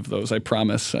any of those. I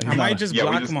promise. I might just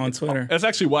block him on Twitter. That's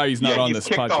actually why he's not on this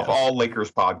podcast. Kicked off all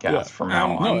Lakers podcasts from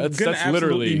now on. I'm going to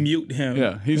literally mute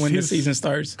him when the season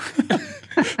starts.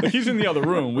 He's in the other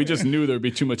room. We just knew there'd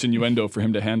be too much innuendo for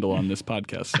him to handle on this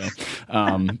podcast.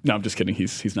 So, no, I'm just kidding.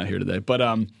 He's not here today. But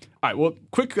all right. Well,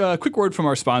 quick word from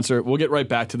our sponsor. We'll get right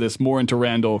back to this. More into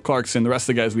Randall, Clarkson, the rest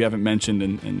of the guys we haven't mentioned,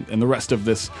 and the rest of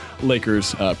this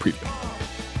Lakers preview.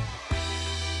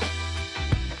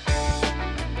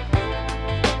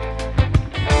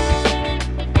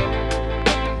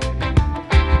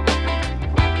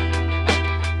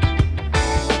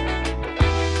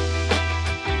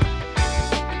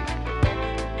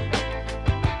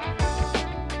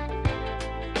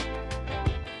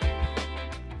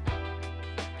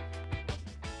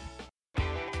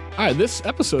 All right, this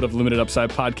episode of Limited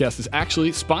Upside Podcast is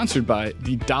actually sponsored by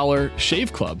the Dollar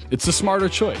Shave Club. It's a smarter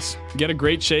choice. Get a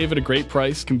great shave at a great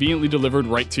price, conveniently delivered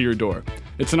right to your door.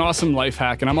 It's an awesome life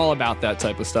hack, and I'm all about that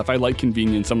type of stuff. I like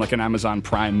convenience. I'm like an Amazon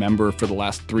Prime member for the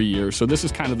last 3 years, so this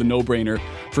is kind of the no-brainer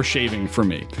for shaving for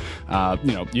me.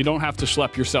 You don't have to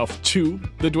schlep yourself to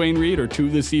the Dwayne Reed or to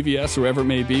the CVS or wherever it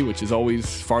may be, which is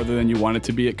always farther than you want it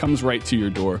to be. It comes right to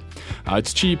your door.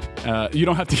 It's cheap. You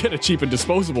don't have to get a cheap and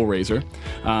disposable razor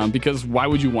because why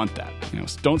would you want that?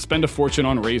 Don't spend a fortune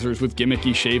on razors with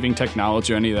gimmicky shaving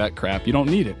technology or any of that crap. You don't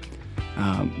need it.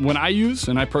 When I use,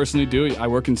 and I personally do, I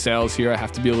work in sales here, I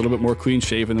have to be a little bit more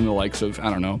clean-shaven than the likes of,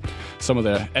 some of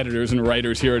the editors and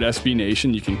writers here at SB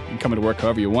Nation. You can come into work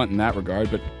however you want in that regard,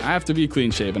 but I have to be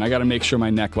clean-shaven. I got to make sure my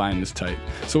neckline is tight.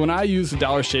 So when I use the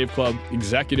Dollar Shave Club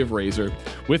Executive Razor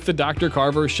with the Dr.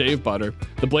 Carver Shave Butter,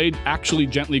 the blade actually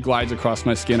gently glides across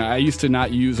my skin. I used to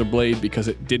not use a blade because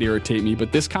it did irritate me,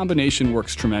 but this combination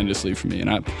works tremendously for me, and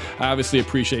I obviously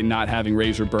appreciate not having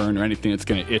razor burn or anything that's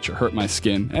going to itch or hurt my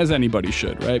skin, as anybody everybody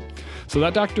should, right? So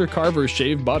that Dr. Carver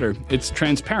shave butter, it's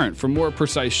transparent for more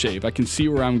precise shave. I can see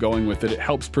where I'm going with it. It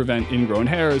helps prevent ingrown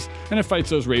hairs, and it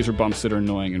fights those razor bumps that are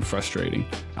annoying and frustrating.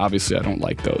 Obviously, I don't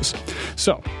like those.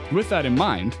 So with that in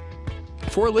mind,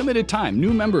 for a limited time,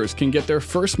 new members can get their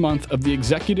first month of the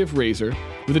Executive Razor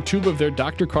with a tube of their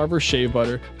Dr. Carver shave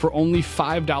butter for only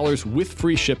 $5 with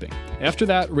free shipping. After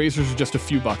that, razors are just a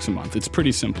few bucks a month. It's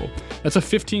pretty simple. That's a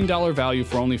 $15 value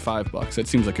for only $5. That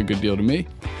seems like a good deal to me.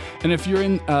 And if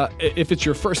it's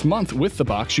your first month with the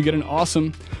box, you get an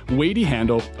awesome weighty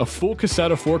handle, a full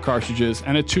cassette of 4 cartridges,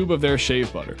 and a tube of their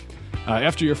shave butter.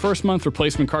 After your first month,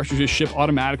 replacement cartridges ship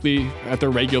automatically at their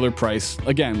regular price.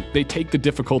 Again, they take the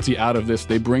difficulty out of this.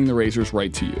 They bring the razors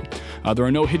right to you. There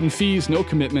are no hidden fees, no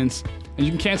commitments, and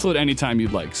you can cancel it anytime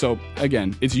you'd like. So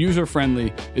again, it's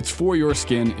user-friendly, it's for your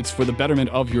skin, it's for the betterment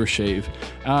of your shave.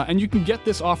 And you can get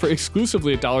this offer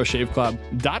exclusively at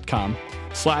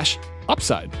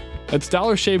dollarshaveclub.com/upside. That's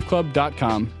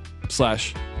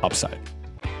dollarshaveclub.com/upside.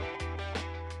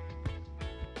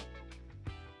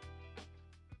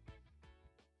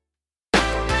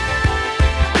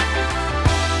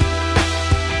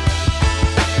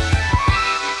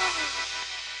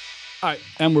 All right,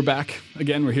 and we're back.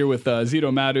 Again, we're here with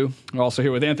Zito Madu. We're also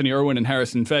here with Anthony Irwin and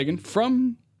Harrison Fagan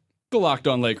from the Locked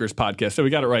On Lakers podcast. So we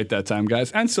got it right that time,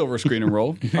 guys. And Silver Screen and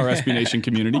Roll, our SB Nation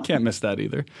community. Can't miss that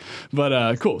either.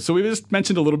 But cool. So we just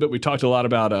mentioned a little bit. We talked a lot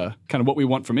about kind of what we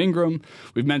want from Ingram.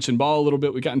 We've mentioned Ball a little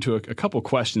bit. We got into a couple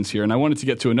questions here. And I wanted to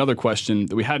get to another question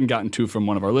that we hadn't gotten to from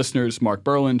one of our listeners, Mark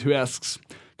Berland, who asks,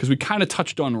 because we kind of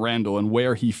touched on Randall and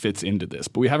where he fits into this,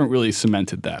 but we haven't really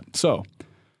cemented that. So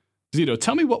Zito,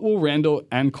 tell me what will Randall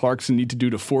and Clarkson need to do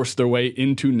to force their way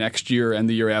into next year and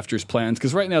the year after's plans?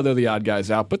 Because right now they're the odd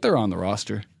guys out, but they're on the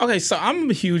roster. Okay, so I'm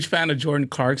a huge fan of Jordan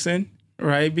Clarkson,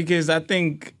 right? Because I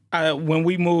think when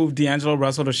we moved D'Angelo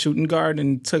Russell to shooting guard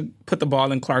and put the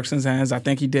ball in Clarkson's hands, I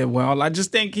think he did well. I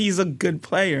just think he's a good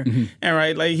player, and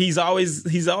right, like he's always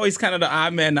kind of the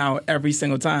odd man out every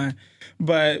single time.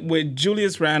 But with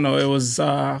Julius Randle, it was,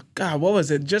 God, what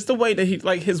was it? Just the way that he,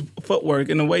 like his footwork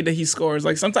and the way that he scores.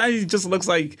 Like sometimes he just looks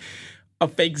like a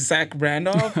fake Zach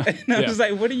Randolph. And I'm just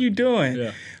like, what are you doing?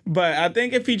 Yeah. But I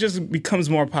think if he just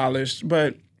becomes more polished,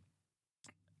 but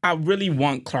I really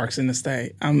want Clarkson to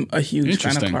stay. I'm a huge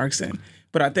fan of Clarkson.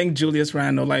 But I think Julius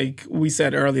Randle, like we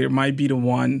said earlier, might be the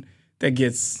one that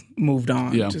gets moved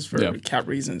on just for cap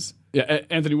reasons. Yeah,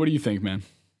 Anthony, what do you think, man?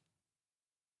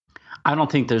 I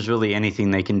don't think there's really anything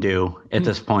they can do at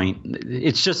this point.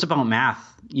 It's just about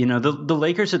math. You know, the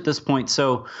Lakers at this point,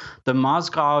 so the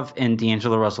Mozgov and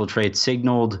D'Angelo Russell trade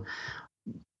signaled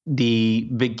the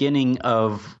beginning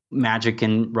of Magic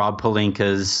and Rob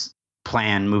Pelinka's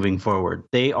plan moving forward.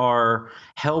 They are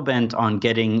hell-bent on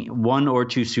getting 1 or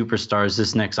 2 superstars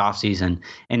this next offseason.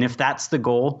 And if that's the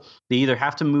goal, they either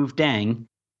have to move Deng,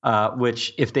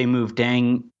 which if they move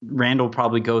Deng, Randall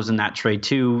probably goes in that trade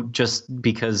too, just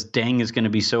because Deng is going to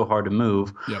be so hard to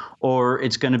move. Yep. Or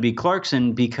it's going to be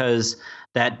Clarkson because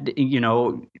that, you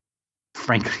know,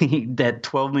 frankly, that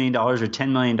 $12 million or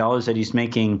 $10 million that he's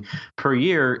making per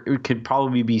year could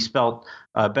probably be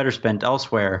better spent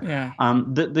elsewhere. Yeah.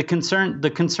 The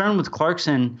concern with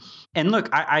Clarkson, and look,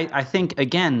 I think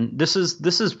again, this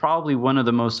is probably one of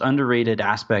the most underrated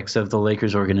aspects of the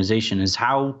Lakers organization is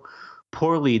how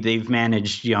poorly they've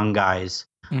managed young guys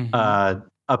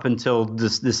up until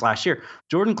this last year.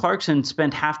 Jordan Clarkson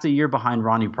spent half the year behind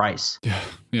Ronnie Price.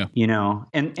 Yeah. You know,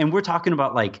 and we're talking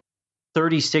about like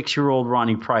 36-year-old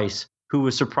Ronnie Price, who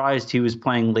was surprised he was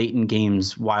playing late in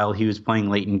games while he was playing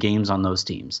late in games on those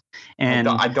teams. And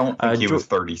I don't think he was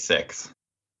 36.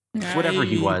 Whatever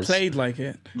he was, played like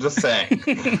it. Just saying.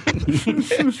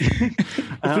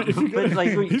 But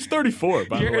like, he's 34.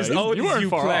 By the way, as old you weren't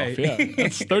far off. Yeah,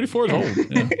 that's 34 is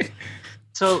old. Yeah.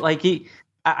 So like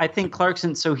I think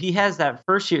Clarkson. So he has that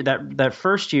first year. That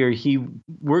first year, he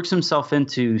works himself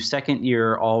into second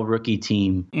year all rookie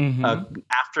team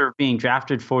after being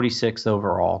drafted 46th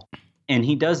overall. And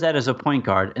he does that as a point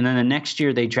guard. And then the next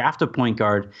year they draft a point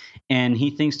guard and he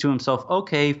thinks to himself,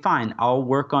 okay, fine, I'll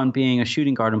work on being a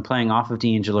shooting guard and playing off of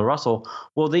D'Angelo Russell.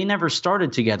 Well, they never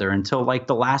started together until like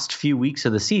the last few weeks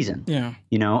of the season. Yeah.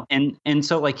 You know, and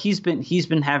so like he's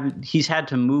had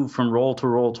to move from role to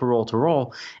role to role to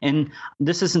role. And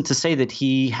this isn't to say that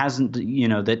he hasn't, you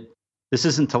know, that this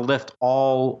isn't to lift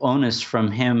all onus from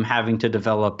him having to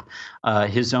develop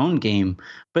his own game,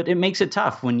 but it makes it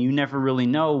tough when you never really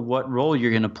know what role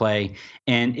you're going to play.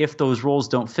 And if those roles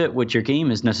don't fit what your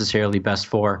game is necessarily best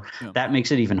for, that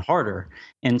makes it even harder.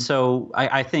 And so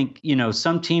I think, you know,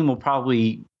 some team will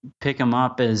probably pick him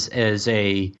up as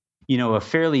a, you know, a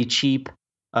fairly cheap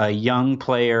young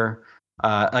player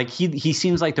Like he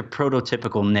seems like the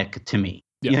prototypical Nick to me.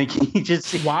 Yeah. Like he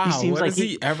seems what like has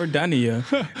he ever done to you?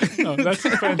 No, that's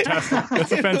fantastic.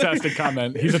 That's a fantastic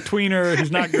comment. He's a tweener. He's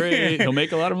not great. He'll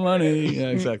make a lot of money. Yeah,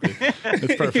 exactly.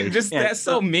 That's perfect. That's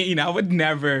so mean. I would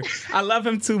never. I love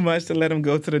him too much to let him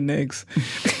go to the Knicks.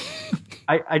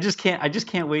 I just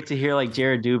can't wait to hear like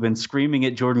Jared Dubin screaming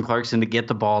at Jordan Clarkson to get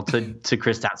the ball to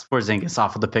Kristaps Porzingis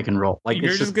off of the pick and roll. Like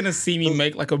you're just gonna see me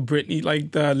make like a Britney,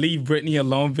 like the Leave Britney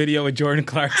Alone video with Jordan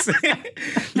Clarkson.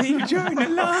 Leave Jordan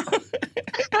alone.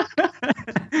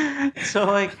 So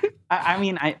like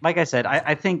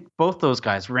I think both those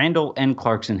guys, Randall and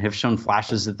Clarkson, have shown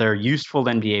flashes that they're useful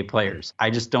NBA players.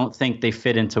 I just don't think they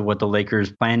fit into what the Lakers'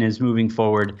 plan is moving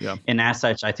forward. Yeah. And as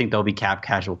such, I think they'll be cap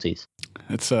casualties.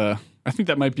 It's I think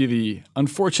that might be the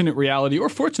unfortunate reality, or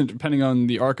fortunate, depending on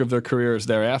the arc of their careers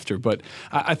thereafter. But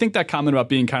I think that comment about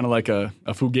being kind of like a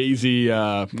Fugazi,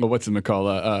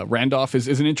 Randolph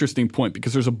is an interesting point,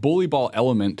 because there's a bully ball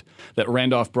element that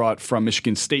Randolph brought from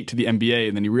Michigan State to the NBA,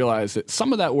 and then you realize that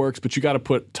some of that works, but you got to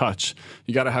put touch.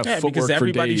 You got to have footwork because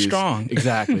everybody's for days. Strong.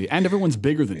 Exactly. And everyone's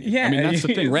bigger than you. Yeah, I mean, that's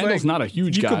the thing. Randall's not a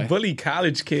huge guy. You can bully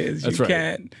college kids. That's you right.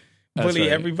 can't bully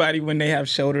everybody when they have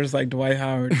shoulders like Dwight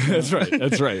Howard. That's right.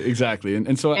 That's right. Exactly.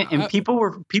 And so people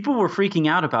were freaking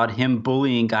out about him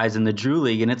bullying guys in the Drew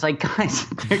League, and it's like, guys,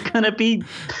 they're gonna be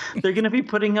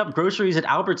putting up groceries at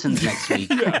Albertsons next week.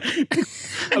 Yeah.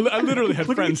 I literally had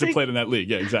friends who played in that league.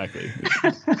 Yeah, exactly.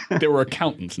 They were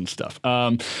accountants and stuff.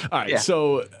 All right. Yeah.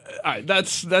 So,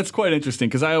 that's quite interesting,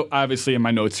 because I obviously in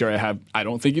my notes here I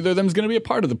don't think either of them is going to be a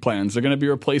part of the plans. They're going to be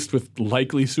replaced with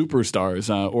likely superstars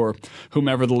or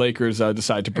whomever the Lakers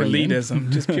decide to bring elitism,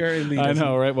 in. Just pure elitism. I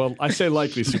know, right? Well, I say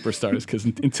likely superstars because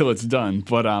until it's done.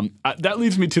 But that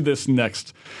leads me to this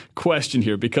next question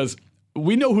here, because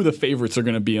we know who the favorites are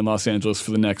going to be in Los Angeles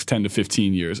for the next 10 to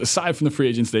 15 years. Aside from the free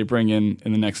agents they bring in the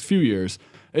next few years,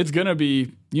 it's going to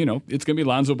be,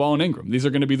 Lonzo Ball and Ingram. These are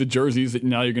going to be the jerseys that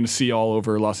now you're going to see all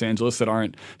over Los Angeles that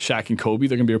aren't Shaq and Kobe.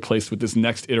 They're going to be replaced with this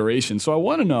next iteration. So I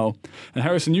want to know, and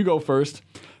Harrison, you go first.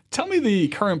 Tell me the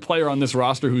current player on this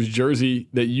roster whose jersey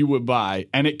that you would buy,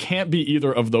 and it can't be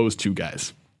either of those two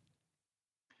guys.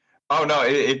 Oh, no,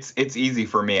 it's easy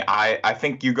for me. I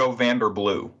think you go Vander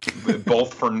Blue,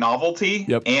 both for novelty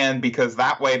and because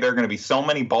that way there are going to be so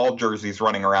many ball jerseys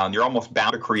running around. You're almost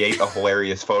bound to create a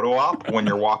hilarious photo op when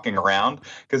you're walking around,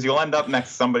 because you'll end up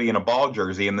next to somebody in a ball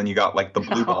jersey and then you got like the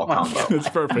blue ball combo. That's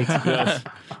perfect.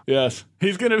 Yes.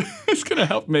 He's gonna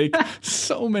help make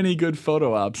so many good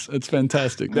photo ops. It's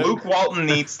fantastic. Luke Walton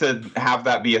needs to have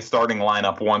that be a starting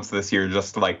lineup once this year,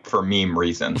 just like for meme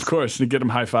reasons. Of course, you get him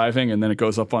high-fiving and then it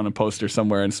goes up on a poster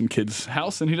somewhere in some kid's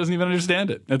house and he doesn't even understand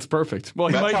it. That's perfect. Well,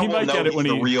 he might get it when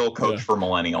he's the real coach for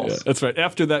millennials. Yeah, that's right.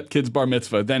 After that kid's bar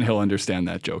mitzvah, then he'll understand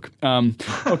that joke.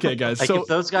 Okay, guys. Like so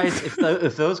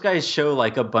if those guys show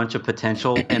like a bunch of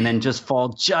potential and then just fall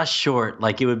just short,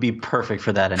 like it would be perfect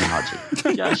for that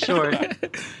analogy. Just short.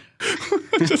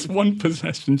 Just one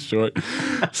possession short.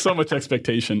 So much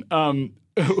expectation.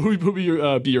 Who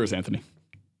be yours, Anthony?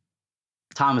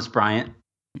 Thomas Bryant,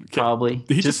 probably.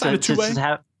 Did he just sign a two-way?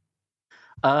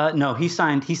 No, he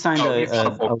signed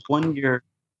a 1 year.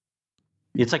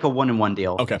 It's like a 1-and-1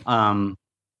 deal. Okay.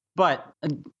 But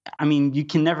I mean, you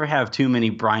can never have too many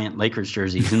Bryant Lakers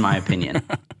jerseys, in my opinion.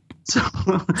 So,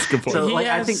 that's a good point. He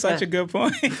has such a good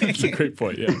point. That's a great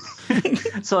point, yeah.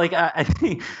 So, like, I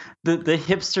think the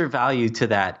hipster value to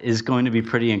that is going to be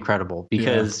pretty incredible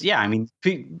because, I mean,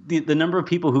 the number of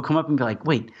people who come up and be like,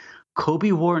 wait,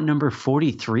 Kobe wore number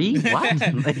 43? What?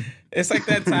 It's like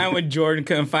that time when Jordan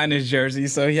couldn't find his jersey,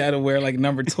 so he had to wear like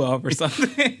number 12 or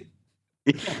something.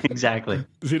 Yeah, exactly.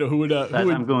 Zito, who would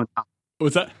I'm going.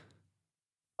 What's that?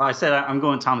 I said I'm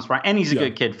going Thomas Bryant, and he's a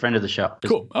good kid, friend of the show.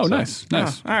 Cool. Oh, nice. Oh,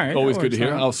 all right. Always good to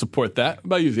hear. I'll support that. How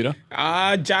about you,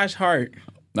 Zito? Josh Hart.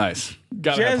 Nice.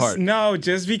 Gotta have Hart. No,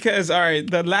 just because, all right,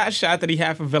 the last shot that he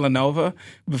had for Villanova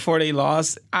before they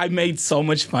lost, I made so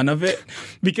much fun of it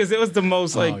because it was the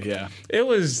most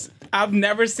I've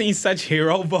never seen such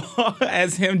hero ball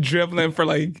as him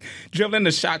dribbling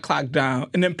the shot clock down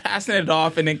and then passing it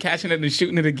off and then catching it and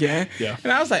shooting it again. Yeah.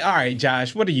 And I was like, all right,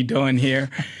 Josh, what are you doing here?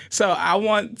 So I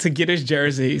want to get his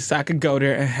jersey so I could go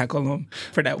there and heckle him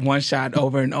for that one shot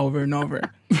over and over and over.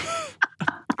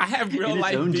 I have real In his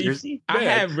life own beef. jersey? I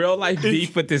have real life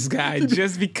beef with this guy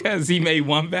just because he made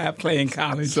one bad play in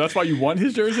college. So that's why you won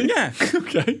his jersey? Yeah.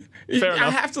 Okay. Fair I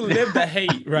enough. have to live the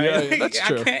hate, right? Yeah, that's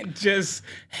true. I can't just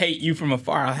hate you from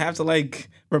afar. I have to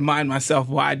remind myself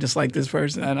why I dislike this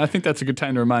person. And I think that's a good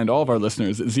time to remind all of our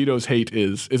listeners that Zito's hate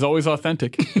is always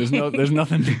authentic. There's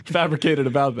nothing fabricated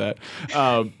about that.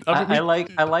 I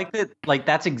like that. Like,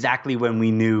 that's exactly when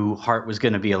we knew Hart was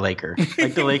going to be a Laker.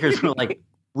 Like, the Lakers were like,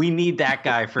 we need that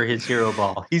guy for his hero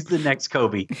ball. He's the next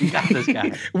Kobe. We got this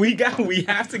guy. We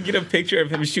have to get a picture of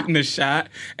him shooting the shot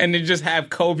and then just have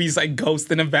Kobe's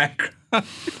ghost in the background.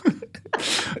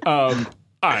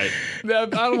 All right, I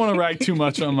don't want to rag too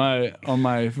much on my I'm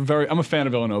a fan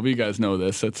of Villanova. You guys know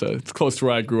this. It's close to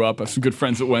where I grew up. I have some good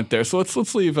friends that went there. So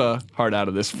let's leave Hart out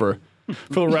of this for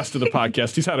the rest of the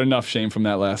podcast. He's had enough shame from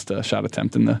that last shot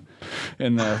attempt in the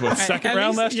second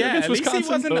round last year against Wisconsin. At least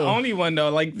he wasn't the only one though.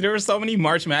 Like, there were so many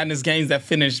March Madness games that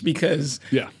finished because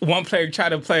one player tried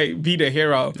to be the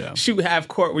hero, shoot half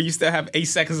court where you still have 8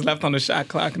 seconds left on the shot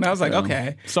clock, and I was like,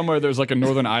 okay. Somewhere there's a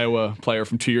Northern Iowa player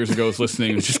from 2 years ago is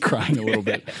listening and just crying a little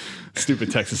bit.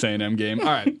 Stupid Texas A&M game. All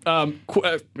right,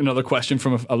 another question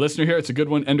from a listener here. It's a good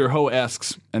one. Ender Ho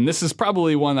asks, and this is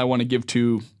probably one I want to give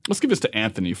to. Let's give this to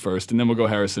Anthony first, and then we'll go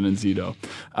Harrison and Zito.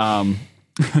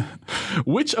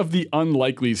 Which of the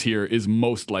unlikelies here is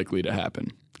most likely to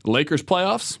happen? Lakers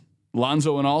playoffs,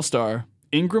 Lonzo an All-Star,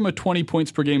 Ingram a 20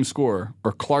 points per game scorer,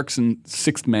 or Clarkson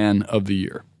sixth man of the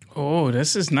year? Oh,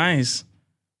 this is nice.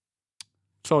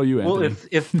 It's all you, Anthony.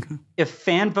 Well, if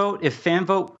fan vote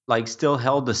still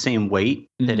held the same weight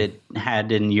that it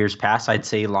had in years past, I'd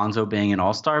say Lonzo being an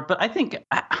all-star. But I think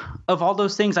of all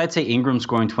those things, I'd say Ingram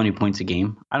scoring 20 points a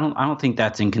game. I don't think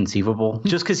that's inconceivable.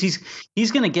 Just because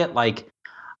he's going to get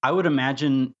I would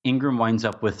imagine Ingram winds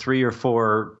up with 3 or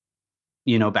 4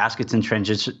 baskets in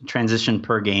transition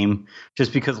per game,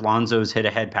 just because Lonzo's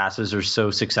hit-ahead passes are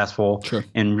so successful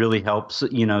and really helps,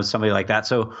 somebody like that.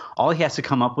 So all he has to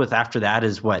come up with after that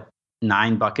is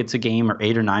 9 buckets a game or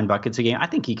 8 or 9 buckets a game. I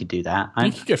think he could do that. He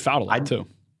could get fouled a lot too.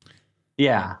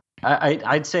 Yeah,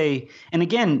 I'd say, and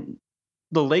again,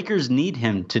 the Lakers need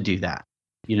him to do that.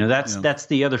 That's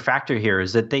the other factor here,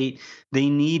 is that they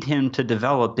need him to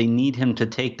develop. They need him to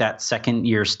take that second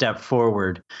year step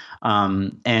forward.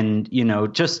 And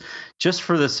just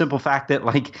for the simple fact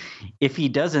that if he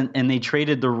doesn't and they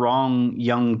traded the wrong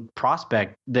young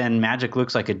prospect, then Magic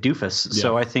looks like a doofus. Yeah.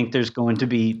 So I think there's going to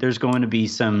be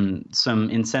some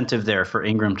incentive there for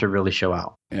Ingram to really show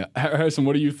out. Yeah. Harrison,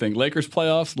 what do you think? Lakers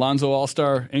playoffs, Lonzo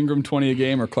All-Star, Ingram 20 a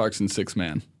game, or Clarkson sixth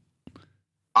man?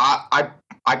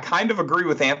 I kind of agree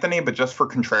with Anthony, but just for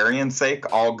contrarian's sake,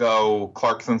 I'll go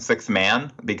Clarkson sixth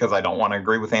man, because I don't want to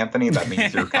agree with Anthony. That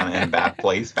means you're kind of in a bad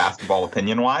place, basketball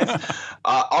opinion-wise.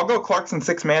 I'll go Clarkson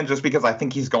sixth man just because I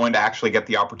think he's going to actually get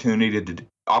the opportunity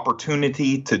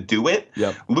to do it.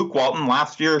 Yep. Luke Walton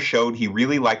last year showed he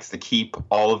really likes to keep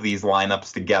all of these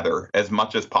lineups together as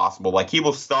much as possible. He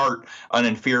will start an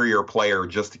inferior player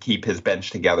just to keep his bench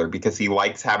together, because he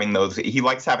likes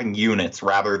having units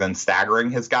rather than staggering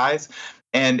his guys.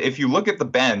 And if you look at the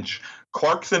bench,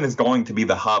 Clarkson is going to be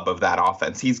the hub of that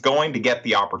offense. He's going to get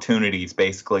the opportunities,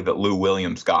 basically, that Lou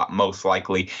Williams got, most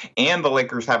likely. And the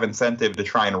Lakers have incentive to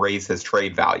try and raise his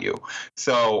trade value.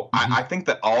 So I think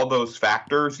that all those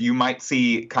factors, you might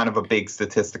see kind of a big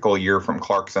statistical year from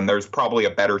Clarkson. There's probably a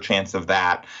better chance of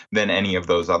that than any of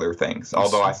those other things.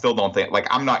 Although I still don't think,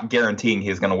 I'm not guaranteeing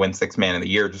he's going to win sixth man of the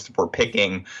year. Just if we're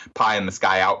picking pie in the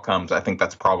sky outcomes, I think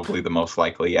that's probably the most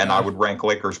likely. And I would rank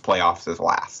Lakers playoffs as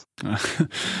last.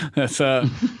 That's I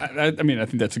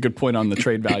think that's a good point on the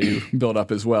trade value build up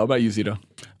as well. How about you, Zito?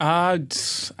 I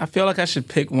feel like I should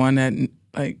pick one that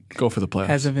go for the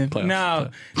playoffs. No,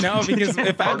 because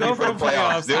if I go for the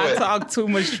playoffs, I talk too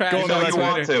much trash on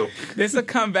Twitter. This will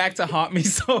come back to haunt me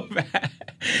so bad.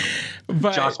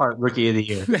 But Josh Hart, rookie of the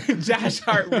year. Josh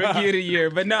Hart, rookie of the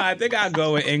year. But no, I think I'll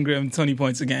go with Ingram, 20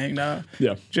 points a game. No,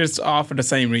 yeah, just all for the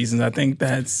same reasons. I think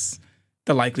that's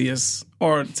the likeliest,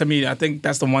 or to me, I think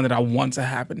that's the one that I want to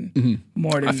happen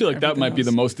more than. I feel like that might else. be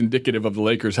the most indicative of the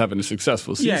Lakers having a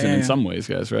successful season in some ways,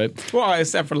 guys. Right? Well,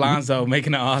 except for Lonzo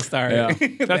making an All-Star. Yeah,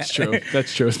 that's true.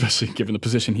 That's true, especially given the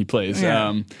position he plays. Yeah.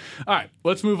 All right,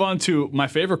 let's move on to my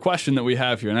favorite question that we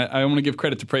have here, and I want to give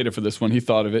credit to Prada for this one. He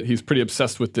thought of it. He's pretty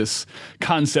obsessed with this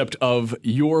concept of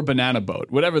your banana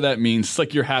boat, whatever that means. It's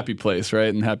like your happy place,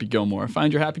 right? And Happy Gilmore,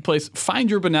 find your happy place. Find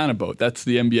your banana boat. That's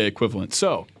the NBA equivalent.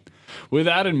 So, with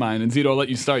that in mind, and Zito, I'll let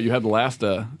you start. You had the last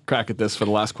crack at this for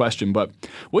the last question, but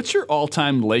what's your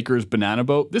all-time Lakers banana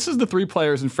boat? This is the 3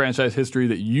 players in franchise history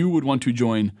that you would want to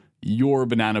join your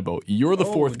banana boat. You're the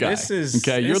fourth guy.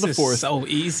 You're the fourth. So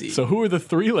easy. So who are the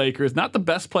 3 Lakers, not the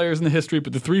best players in the history,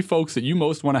 but the 3 folks that you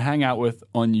most want to hang out with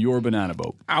on your banana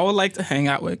boat? I would like to hang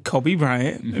out with Kobe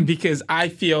Bryant because I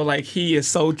feel like he is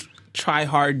so try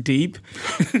hard deep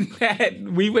that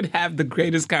we would have the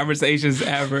greatest conversations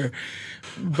ever.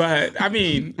 But I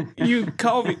mean,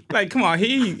 Kobe, like, come on,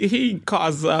 he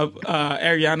calls up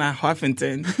Ariana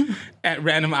Huffington at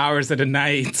random hours of the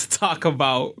night to talk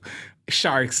about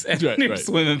sharks and their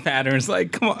swimming patterns.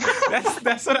 Like, come on,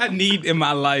 that's what I need in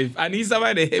my life. I need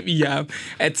somebody to hit me up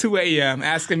at 2 a.m.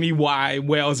 asking me why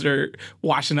whales are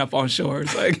washing up on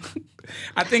shores. Like,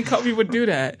 I think Kobe would do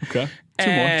that. Okay,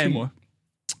 two more.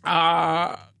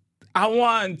 I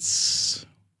want.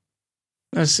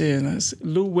 Let's see.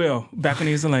 Lou Will back when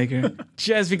he was a Laker,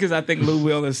 just because I think Lou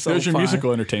Will is so. There's your fun.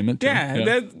 musical entertainment. Too.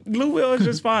 Yeah. Lou Will is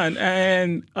just fun.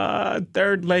 And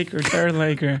third Laker.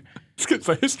 It's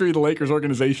the history of the Lakers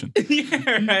organization.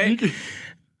 Yeah, right.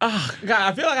 Oh, God,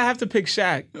 I feel like I have to pick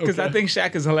Shaq because I think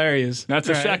Shaq is hilarious. That's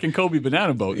a Shaq and Kobe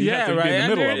banana boat. You have to be in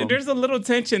the middle of them. There's a little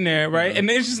tension there, right? And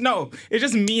it's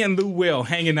just me and Lou Will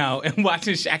hanging out and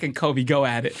watching Shaq and Kobe go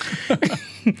at it.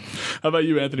 How about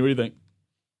you, Anthony? What do you think?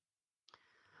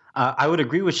 I would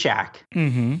agree with Shaq.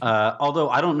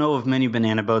 Although I don't know of many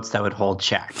banana boats that would hold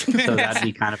Shaq. So that'd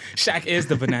be kind of... Shaq is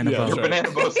the banana boat. Your banana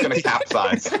boat's going to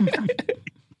capsize.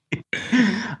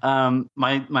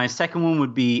 My second one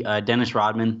would be Dennis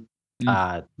Rodman.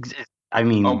 I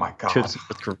mean, oh my God, trips to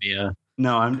North Korea.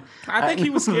 No, I think he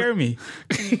would scare me.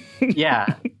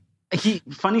 Yeah,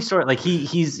 funny story. Like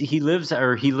he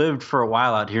lived for a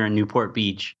while out here in Newport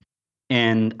Beach,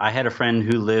 and I had a friend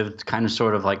who lived kind of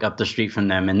sort of like up the street from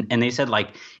them, and they said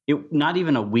like it not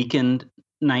even a weekend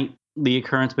nightly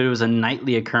occurrence, but it was a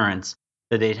nightly occurrence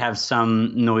that they'd have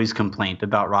some noise complaint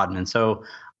about Rodman. So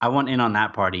I want in on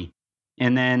that party.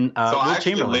 And then so I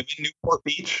actually live in Newport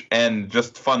Beach, and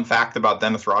just fun fact about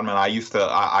Dennis Rodman: I used to,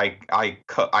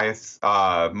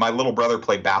 my little brother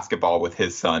played basketball with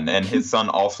his son, and his son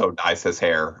also dyes his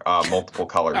hair multiple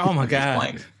colors. Oh my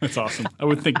God, that's awesome! I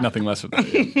would think nothing less of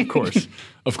that.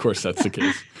 Of course, that's the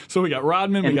case. So we got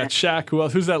Rodman, we got Shaq. Who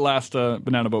else? Who's that last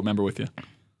banana boat member with you?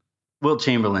 Wilt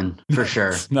Chamberlain, for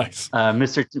sure. Nice.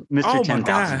 Mr. Oh 10,000. my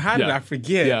God, how did I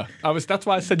forget? Yeah, that's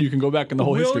why I said you can go back in the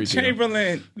whole history. Wilt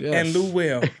Chamberlain and Lou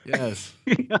Will. Yes.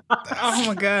 Oh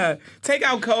my God, take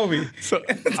out Kobe. So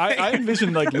I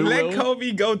envision like Lou Will. Let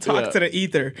Kobe go talk to the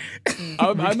ether.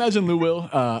 I imagine Lou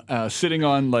Will sitting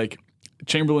on like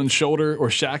Chamberlain's shoulder or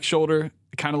Shaq's shoulder,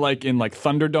 kind of like in like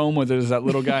Thunderdome, where there's that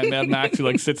little guy in Mad Max who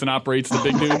like sits and operates the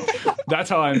big dude. That's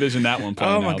how I envision that one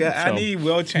playing out. Oh my God, I need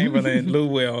Wilt Chamberlain, Lou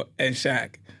Will, and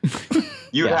Shaq.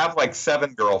 You'd have like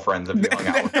 7 girlfriends if you hung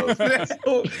out with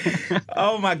those.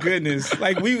 Oh my goodness!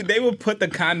 Like they would put the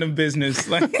condom business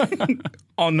like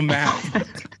on the map.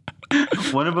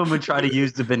 One of them would try to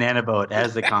use the banana boat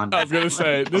as the condom. I was gonna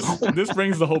say this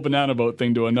brings the whole banana boat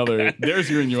thing to another. There's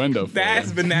your innuendo.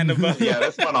 That's banana boat. Yeah,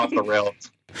 this went off the rails.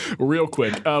 Real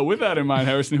quick. With that in mind,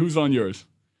 Harrison, who's on yours?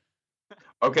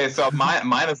 Okay, so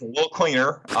mine is a little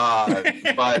cleaner,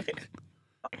 but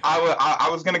I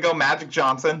was going to go Magic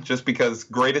Johnson just because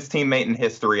greatest teammate in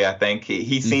history, I think.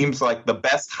 He seems like the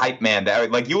best hype man.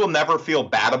 Like, you will never feel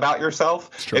bad about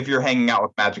yourself if you're hanging out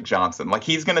with Magic Johnson. Like,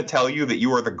 he's going to tell you that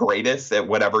you are the greatest at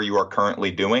whatever you are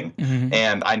currently doing.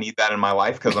 And I need that in my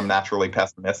life because I'm naturally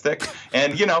pessimistic.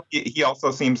 And, you know, he also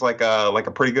seems like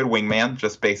a pretty good wingman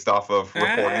just based off of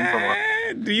reporting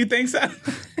from Do you think so?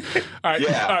 All right.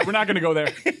 Yeah. All right. We're not going to go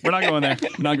there. We're not going there.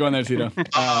 We're not going there, Tito.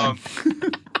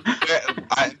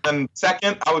 And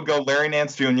second, I would go Larry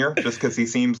Nance Jr. just because he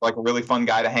seems like a really fun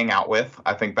guy to hang out with.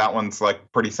 I think that one's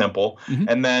like pretty simple.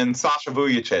 And then Sasha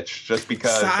Vujacic, just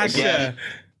because again,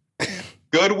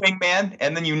 good wingman.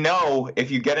 And then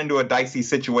if you get into a dicey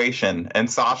situation and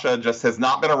Sasha just has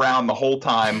not been around the whole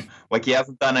time, like he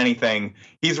hasn't done anything,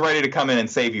 he's ready to come in and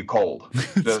save you cold.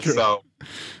 So.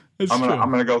 I'm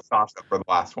gonna go Sasha for the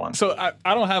last one. So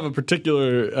I don't have a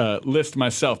particular list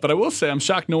myself, but I will say I'm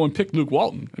shocked no one picked Luke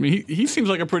Walton. I mean, he seems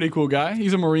like a pretty cool guy.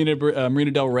 He's a Marina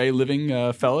Del Rey living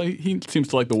fella. He seems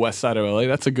to like the west side of LA.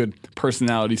 That's a good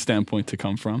personality standpoint to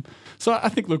come from. So I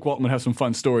think Luke Walton would have some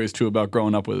fun stories too about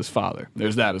growing up with his father.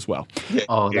 There's that as well.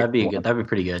 Oh, that'd be good. That'd be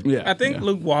pretty good. Yeah, I think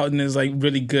Luke Walton is like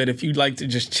really good if you like to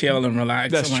just chill and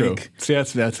relax. That's so, true. Like, See,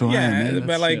 that's why.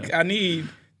 but like I need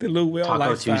the Lou Will Taco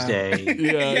lifestyle. Tuesday.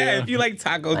 Yeah, if you like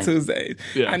Taco Tuesdays.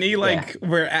 Yeah. I need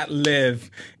we're at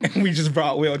Live and we just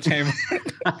brought Will Chamberlain.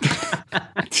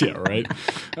 Yeah, right.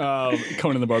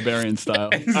 Conan the Barbarian style.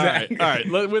 Exactly. All right.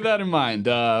 With that in mind,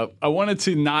 I wanted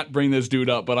to not bring this dude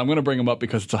up, but I'm going to bring him up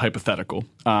because it's a hypothetical.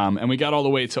 And we got all the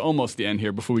way to almost the end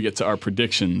here before we get to our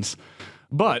predictions.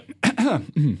 But,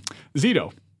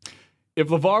 Zito, if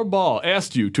LeVar Ball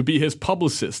asked you to be his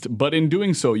publicist, but in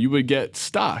doing so you would get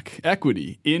stock,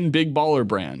 equity in Big Baller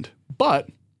Brand, but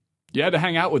you had to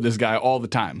hang out with this guy all the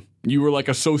time. You were like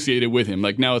associated with him.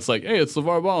 Like now it's like, hey, it's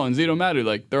LeVar Ball and Zito Madu.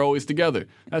 Like they're always together.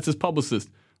 That's his publicist.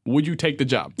 Would you take the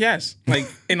job? Yes,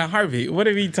 like in a heartbeat. What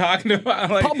are we talking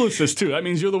about? Like, publicist too. That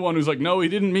means you're the one who's like, no, he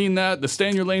didn't mean that. The stay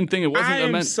in your lane thing. It wasn't. I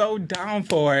am so down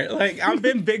for it. Like I've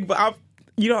been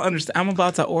you don't understand. I'm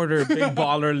about to order a Big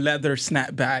Baller leather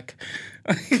snapback.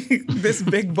 This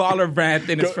Big Baller brand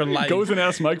thing is for life. Goes and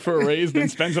asks Mike for a raise, then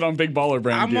spends it on Big Baller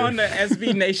brand. I'm gear. on the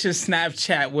SB Nation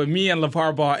Snapchat with me and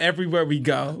LeVar Ball everywhere we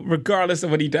go, regardless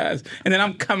of what he does. And then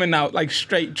I'm coming out like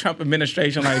straight Trump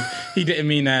administration, like he didn't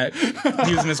mean that.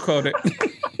 He was misquoted.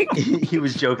 He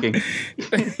was joking.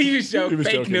 He was joking.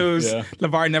 Fake joking. news. Yeah.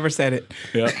 LeVar never said it.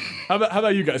 Yeah. How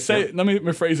about you guys? Let me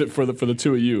rephrase it for the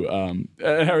two of you.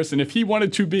 Harrison, if he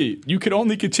wanted to be, you could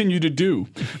only continue to do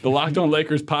the Locked On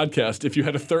Lakers podcast if you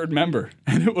had a third member,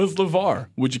 and it was LeVar.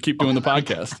 Would you keep doing the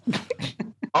podcast?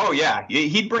 Oh, yeah.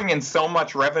 He'd bring in so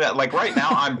much revenue. Like right now,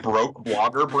 I'm broke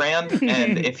blogger brand.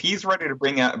 And if he's ready to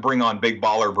bring on Big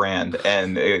Baller brand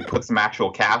and put some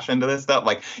actual cash into this stuff,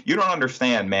 like you don't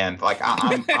understand, man. Like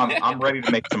I'm ready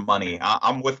to make some money.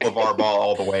 I'm with LeVar Ball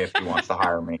all the way if he wants to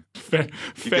hire me. Fair.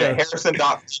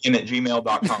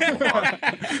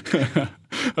 Harrison.Dean@gmail.com.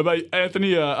 How about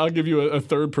Anthony? I'll give you a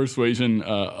third persuasion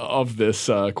of this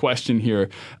question here.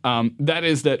 That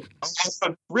is that.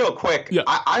 So real quick, yeah.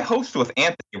 I host with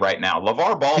Anthony right now.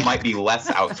 LeVar Ball might be less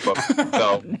outspoken.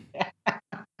 So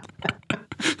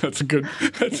that's a good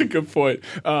point.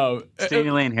 Stay in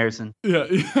your lane, Harrison. Yeah.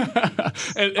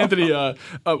 And Anthony,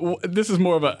 this is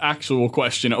more of an actual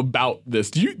question about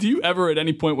this. Do you ever at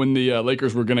any point when the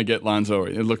Lakers were going to get Lonzo,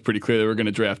 it looked pretty clear they were going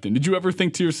to draft him, did you ever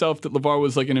think to yourself that LeVar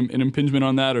was like an impingement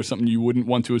on that or something you wouldn't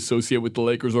want to associate with the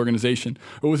Lakers organization?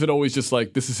 Or was it always just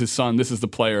like, this is his son, this is the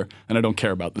player, and I don't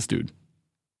care about this dude?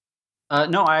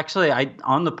 No, I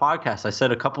on the podcast I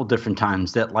said a couple different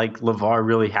times that like LeVar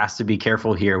really has to be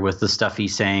careful here with the stuff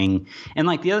he's saying, and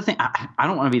like the other thing, I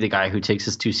don't want to be the guy who takes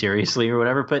this too seriously or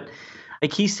whatever, but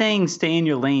like he's saying stay in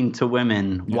your lane to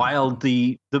women while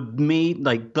the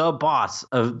boss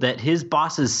of that his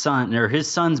boss's son or his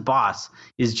son's boss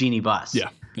is Jeannie Buss. Yeah.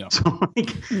 So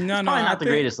like, No, not the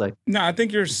greatest. Like, no, I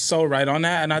think you're so right on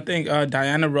that, and I think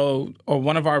Diana wrote, or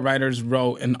one of our writers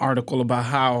wrote an article about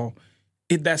how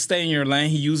that stay in your lane,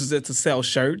 he uses it to sell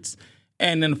shirts.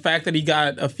 And then the fact that he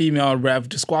got a female ref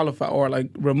disqualified or like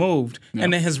removed. Yeah.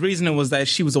 And then his reasoning was that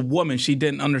she was a woman. She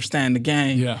didn't understand the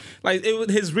game. Yeah. Like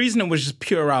his reasoning was just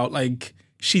pure out like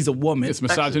she's a woman. It's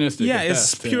misogynistic. Yeah,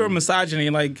 it's pure misogyny.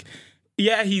 Like,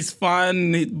 yeah, he's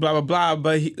fun, blah, blah, blah.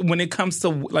 But when it comes to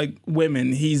like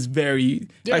women, he's very,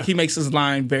 like he makes his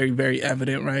line very, very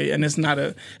evident, right? And it's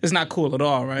not cool at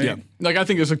all, right? Yeah. Like I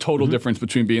think there's a total difference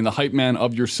between being the hype man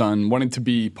of your son, wanting to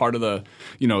be part of the,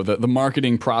 the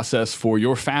marketing process for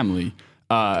your family,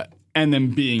 and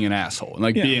then being an asshole and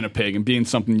like being a pig and being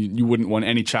something you wouldn't want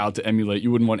any child to emulate.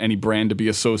 You wouldn't want any brand to be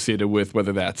associated with,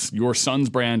 whether that's your son's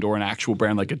brand or an actual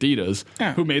brand like Adidas,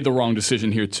 who made the wrong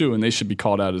decision here too, and they should be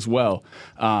called out as well.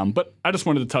 But I just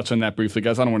wanted to touch on that briefly,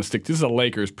 guys. I don't want to stick. This is a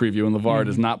Lakers preview, and LeVar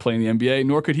does not play in the NBA,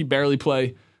 nor could he barely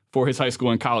play for his high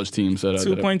school and college teams.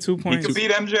 2 points. He could beat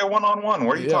MJ one-on-one.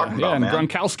 What are you talking about, man? And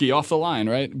Gronkowski off the line,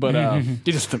 right? But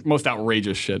just the most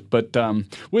outrageous shit. But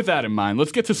with that in mind,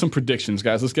 let's get to some predictions,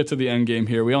 guys. Let's get to the end game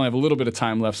here. We only have a little bit of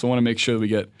time left, so I want to make sure that we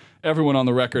get everyone on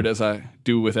the record, as I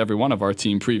do with every one of our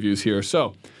team previews here.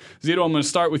 So, Zito, I'm going to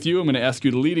start with you. I'm going to ask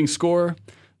you the leading scorer,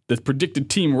 the predicted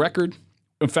team record.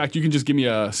 In fact, you can just give me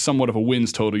a somewhat of a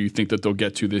wins total you think that they'll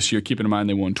get to this year. Keep in mind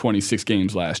they won 26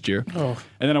 games last year. And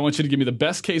then I want you to give me the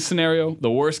best case scenario,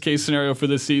 the worst case scenario for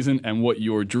this season, and what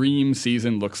your dream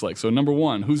season looks like. So number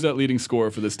one, who's that leading scorer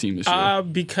for this team this year?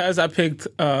 Because I picked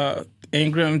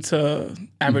Ingram to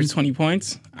average 20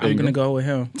 points, I'm going to go with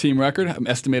him. Team record,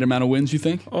 estimated amount of wins, you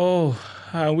think?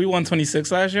 We won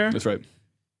 26 last year. That's right.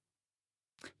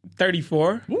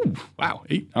 34. Ooh, wow.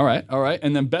 8. All right.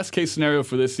 And then best case scenario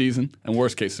for this season and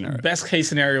worst case scenario. Best case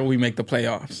scenario, we make the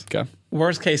playoffs. Okay.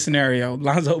 Worst case scenario,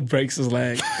 Lonzo breaks his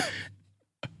leg.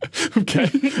 Okay,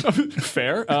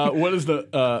 fair. What is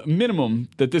the minimum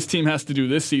that this team has to do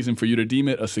this season for you to deem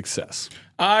it a success?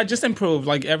 Just improve.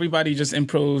 Like everybody just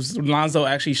improves. Lonzo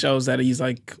actually shows that he's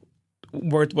like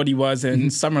worth what he was in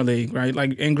summer league, right?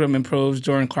 Like Ingram improves,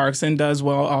 Jordan Clarkson does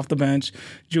well off the bench,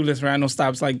 Julius Randle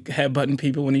stops like headbutting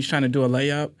people when he's trying to do a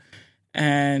layup.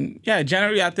 And yeah,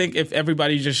 generally I think if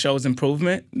everybody just shows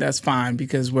improvement, that's fine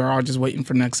because we're all just waiting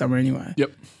for next summer anyway.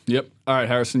 Yep. All right,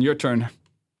 Harrison, your turn.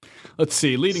 Let's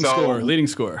see. Leading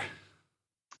scorer.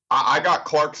 I got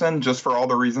Clarkson just for all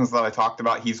the reasons that I talked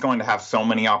about. He's going to have so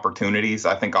many opportunities,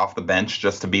 I think, off the bench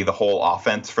just to be the whole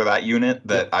offense for that unit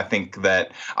that I think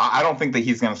that I don't think that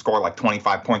he's going to score like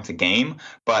 25 points a game,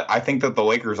 but I think that the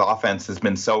Lakers offense has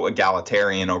been so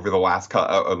egalitarian over the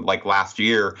last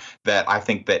year that I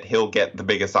think that he'll get the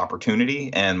biggest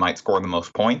opportunity and might score the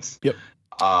most points. Yep.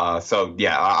 So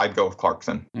yeah, I'd go with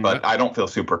Clarkson, but I don't feel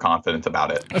super confident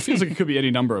about it. It feels like it could be any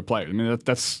number of players. I mean,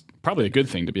 that's probably a good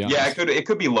thing, to be honest. Yeah, it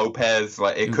could be Lopez,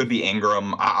 like it could be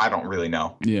Ingram. I don't really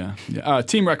know. Yeah.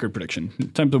 Team record prediction in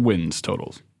terms of wins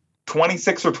totals.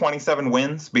 26 or 27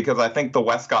 wins, because I think the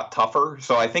West got tougher.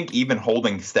 So I think even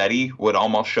holding steady would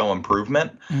almost show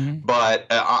improvement. But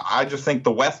I just think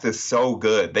the West is so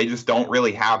good. They just don't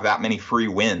really have that many free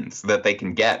wins that they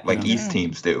can get like East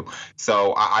teams do.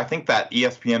 So I think that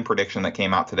ESPN prediction that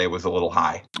came out today was a little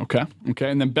high. Okay.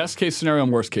 And then best case scenario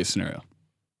and worst case scenario.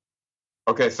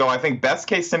 Okay, so I think best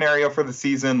case scenario for the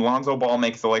season, Lonzo Ball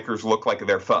makes the Lakers look like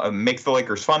makes the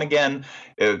Lakers fun again.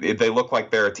 They look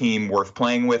like they're a team worth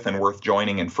playing with and worth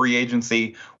joining in free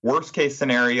agency. Worst case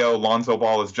scenario, Lonzo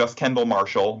Ball is just Kendall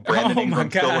Marshall. Brandon Ingram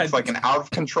still looks like an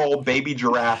out-of-control baby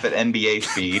giraffe at NBA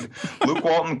speed. Luke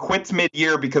Walton quits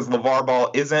mid-year because LeVar Ball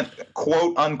isn't,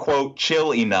 quote-unquote,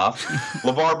 chill enough.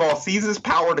 LeVar Ball seizes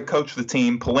power to coach the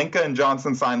team. Pelinka and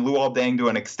Johnson sign Luol Deng to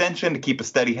an extension to keep a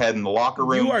steady head in the locker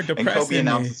room. You are depressing and Kobe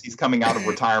announces he's coming out of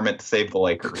retirement to save the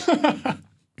Lakers.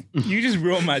 You just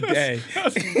ruined my day.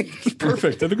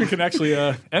 Perfect. I think we can actually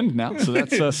end now. So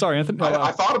that's sorry, Anthony.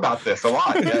 I thought about this a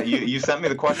lot. Yeah, you sent me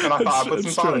the question. I thought I put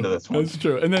some thought into this one. That's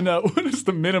true. And then what is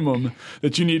the minimum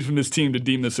that you need from this team to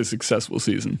deem this a successful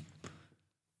season?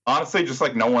 Honestly, just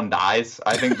like no one dies.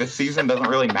 I think this season doesn't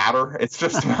really matter. It's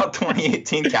just about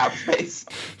 2018 cap space.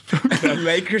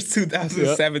 Lakers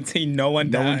 2017, no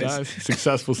one dies.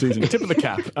 Successful season. Tip of the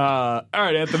cap. All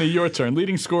right, Anthony, your turn.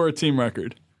 Leading scorer, team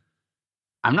record.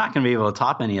 I'm not going to be able to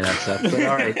top any of that stuff, but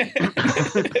all right.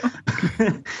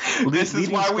 This is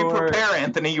why we prepare,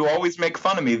 Anthony. You always make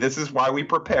fun of me. This is why we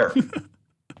prepare.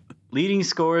 Leading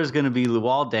scorer is going to be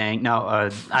Luol Deng.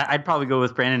 No, I'd probably go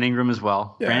with Brandon Ingram as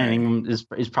well. Yeah. Brandon Ingram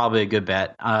is probably a good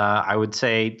bet. I would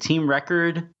say team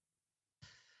record,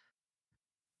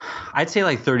 I'd say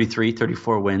like 33,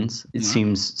 34 wins. It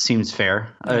seems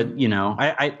fair.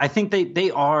 I think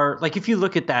they are, like, if you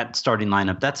look at that starting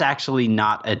lineup, that's actually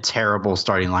not a terrible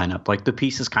starting lineup. Like, the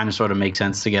pieces kind of sort of make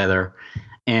sense together.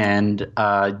 And,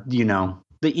 the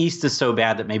East is so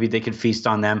bad that maybe they could feast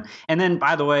on them. And then,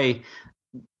 by the way,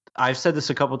 I've said this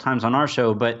a couple times on our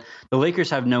show, but the Lakers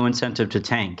have no incentive to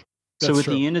tank. So at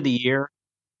the end of the year,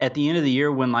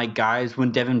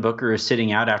 when Devin Booker is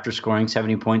sitting out after scoring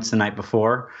 70 points the night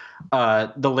before,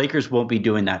 the Lakers won't be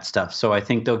doing that stuff. So I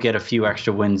think they'll get a few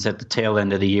extra wins at the tail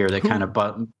end of the year that kind of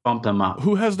bump them up.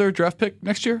 Who has their draft pick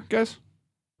next year, guys?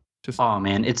 Oh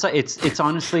man, it's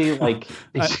honestly like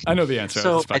I know the answer.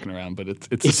 I'm just fucking around, but it's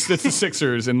the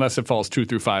Sixers unless it falls 2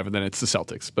 through 5, and then it's the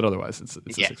Celtics. But otherwise, it's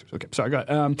the Sixers. Okay, sorry, go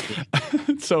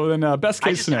ahead. So then, best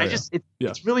case scenario.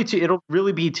 It'll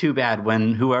really be too bad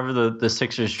when whoever the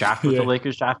Sixers draft with the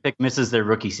Lakers draft pick misses their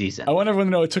rookie season. I want everyone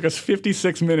to know it took us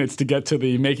 56 minutes to get to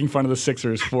the making fun of the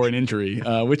Sixers for an injury,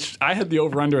 which I had the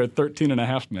over under at 13 and a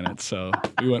half minutes, so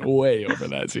we went way over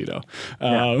that, Zito.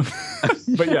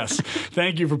 But yes,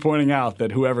 thank you for pointing out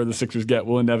that whoever the Sixers get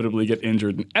will inevitably get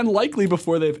injured, and likely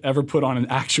before they've ever put on an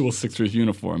actual Sixers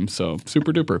uniform. So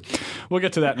super duper. We'll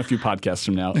get to that in a few podcasts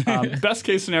from now. Best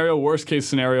case scenario, worst case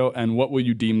scenario, and what will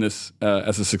you deem this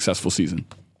as a successful season?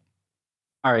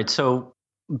 All right. So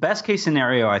best case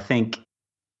scenario, I think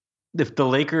if the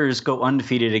Lakers go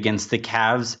undefeated against the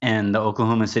Cavs and the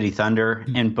Oklahoma City Thunder,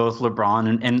 and both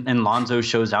LeBron and Lonzo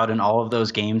shows out in all of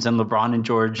those games, and LeBron and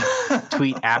George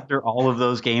tweet after all of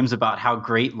those games about how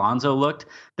great Lonzo looked,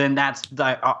 then that's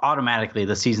automatically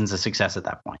the season's a success at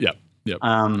that point. Yep.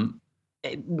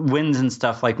 Wins and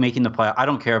stuff like making the playoff, I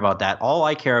don't care about that. All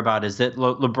I care about is that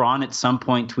LeBron at some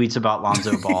point tweets about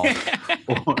Lonzo Ball.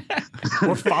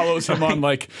 or follows him on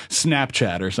like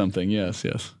Snapchat or something. Yes.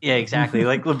 Yeah, exactly.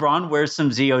 Like LeBron wears some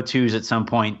ZO2s at some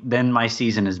point, then my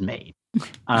season is made.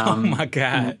 Oh my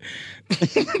God!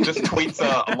 Just tweets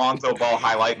a Alonzo Ball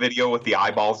highlight video with the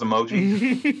eyeballs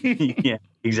emoji. Yeah,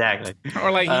 exactly. Or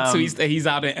like he tweets that he's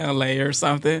out in LA or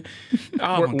something.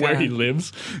 Oh my God. Where he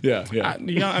lives. Yeah.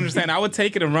 You don't understand. I would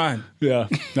take it and run. Yeah.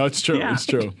 No, it's true. Yeah. It's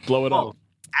true. Blow it up.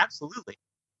 Absolutely.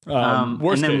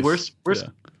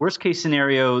 Worst case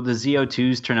scenario, the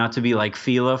ZO2s turn out to be like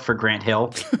Fila for Grant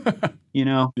Hill,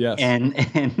 Yes.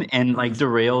 and like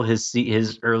derail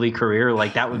his early career.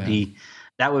 Like that would be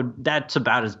that's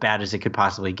about as bad as it could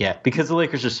possibly get because the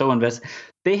Lakers are so invested.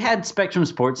 They had Spectrum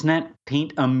Sportsnet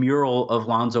paint a mural of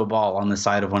Lonzo Ball on the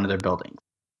side of one of their buildings.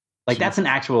 Like that's an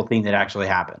actual thing that actually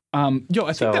happened. I think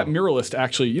that muralist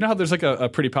actually, you know how there's like a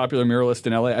pretty popular muralist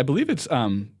in LA? I believe it's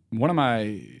one of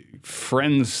my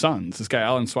friend's sons, this guy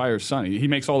Alan Swire's son. He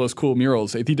makes all those cool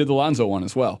murals. He did the Lonzo one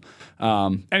as well.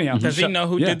 Anyhow, does he know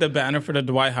who did the banner for the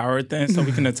Dwight Howard thing so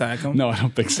we can attack him? No, I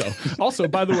don't think so. Also,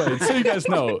 by the way, so you guys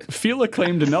know, Fila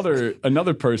claimed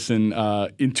another person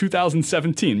in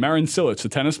 2017, Marin Cilic, the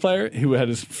tennis player who had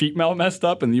his feet messed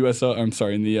up in the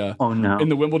in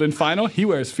the Wimbledon final. He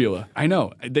wears Fila. I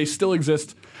know. They still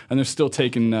exist. And they're still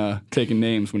taking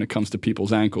names when it comes to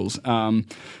people's ankles.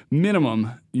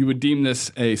 Minimum, you would deem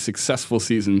this a successful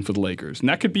season for the Lakers. And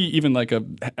that could be even like a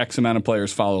X amount of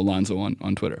players follow Lonzo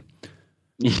on Twitter.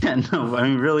 Yeah, no, I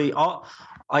mean, really,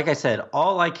 like I said,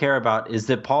 all I care about is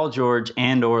that Paul George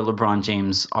and or LeBron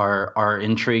James are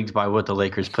intrigued by what the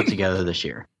Lakers put together this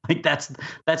year. Like that's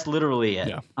literally it.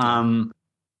 Yeah.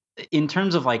 In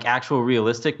terms of like actual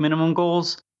realistic minimum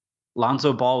goals,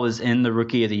 Lonzo Ball is in the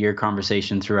Rookie of the Year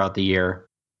conversation throughout the year.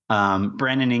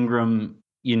 Brandon Ingram,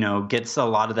 gets a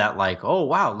lot of that. Like, oh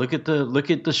wow, look at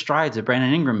the strides that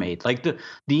Brandon Ingram made. Like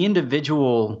the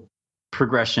individual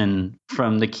progression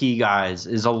from the key guys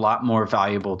is a lot more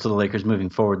valuable to the Lakers moving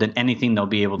forward than anything they'll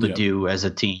be able to do as a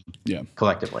team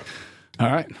collectively. All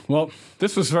right. Well,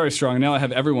 this was very strong. Now I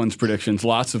have everyone's predictions,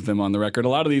 lots of them on the record. A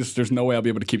lot of these, there's no way I'll be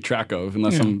able to keep track of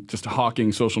unless I'm just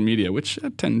hawking social media, which I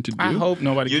tend to do. I hope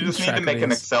nobody keeps track. You just need to make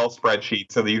an Excel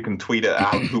spreadsheet so that you can tweet it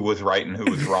out who was right and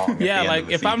who was wrong. Yeah, like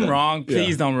if I'm wrong,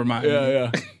 please don't remind me.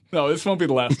 Yeah. No, this won't be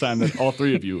the last time that all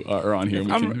three of you are on here.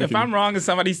 If I'm wrong and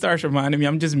somebody starts reminding me,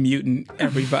 I'm just muting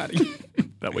everybody.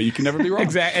 That way you can never be wrong.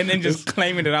 Exactly. And then just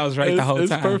claiming that I was right the whole time.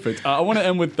 It's perfect. I want to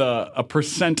end with a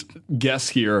percent guess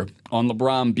here on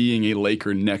LeBron being a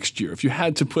Laker next year. If you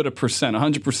had to put a percent,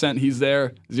 100% he's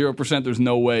there, 0% there's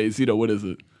no way. Zito, what is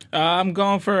it? I'm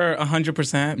going for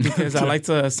 100% because I like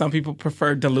to. Some people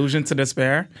prefer delusion to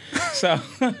despair. So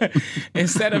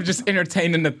instead of just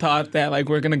entertaining the thought that like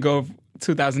we're gonna go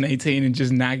 2018 and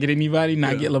just not get anybody,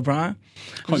 get LeBron,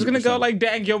 I'm just gonna go like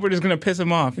Dan Gilbert is gonna piss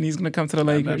him off and he's gonna come to the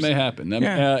Lakers. That may happen.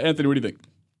 Anthony, what do you think?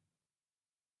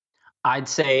 I'd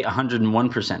say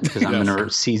 101% because I'm going to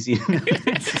seize you.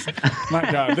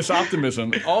 My God, this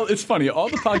optimism. It's funny. All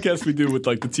the podcasts we do with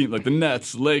like the team, like the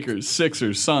Nets, Lakers,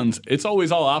 Sixers, Suns, it's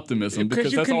always all optimism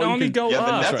because that's all you can go up.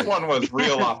 Yeah, the Nets one was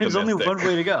real optimistic. There's only one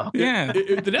way to go. Yeah.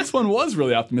 The Nets one was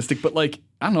really optimistic, but like,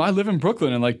 I don't know, I live in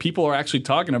Brooklyn and like people are actually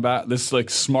talking about this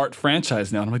like smart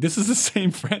franchise now. And I'm like, this is the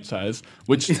same franchise,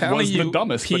 which was the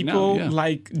dumbest. People but now,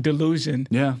 like delusion.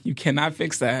 Yeah. You cannot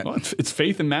fix that. Well, it's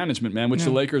faith in management, man, which the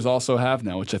Lakers also have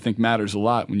now, which I think matters a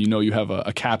lot when you know you have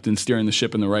a captain steering the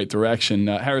ship in the right direction.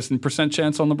 Harrison, percent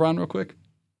chance on LeBron real quick?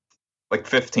 Like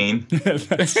 15.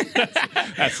 That's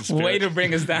the way to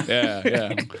bring us down.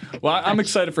 Yeah. Well, I'm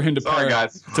excited for him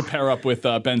to pair up with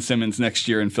Ben Simmons next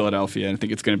year in Philadelphia. And I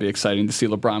think it's going to be exciting to see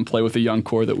LeBron play with the young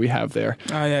core that we have there.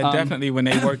 Oh, yeah, definitely when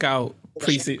they work out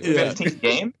preseason. 15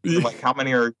 games? Like, how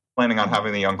many are planning on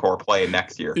having the young core play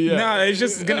next year? No, it's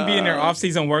just going to be in their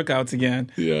off-season workouts again.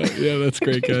 Yeah, that's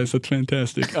great, guys. That's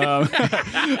fantastic. All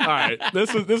right,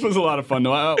 this was a lot of fun,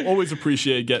 though. I always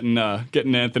appreciate getting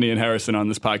Anthony and Harrison on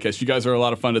this podcast. You guys are a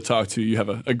lot of fun to talk to. You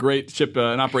have a great ship,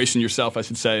 an operation yourself, I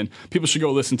should say, and people should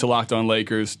go listen to Locked On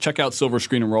Lakers. Check out Silver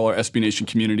Screen and Roller, SB Nation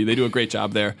community. They do a great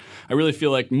job there. I really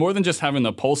feel like more than just having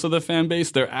the pulse of the fan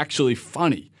base, they're actually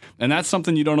funny. And that's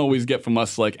something you don't always get from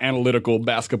us, like analytical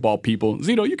basketball people.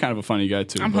 Zito, you're kind of a funny guy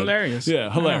too. I'm hilarious.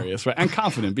 Yeah, hilarious, right? And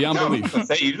confident beyond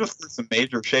belief. You just threw some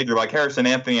major shade. You're like, Harrison,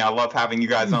 Anthony, I love having you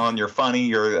guys on. You're funny.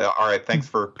 You're all right. Thanks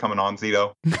for coming on,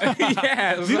 Zito.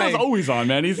 Yeah, Zito's always on,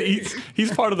 man.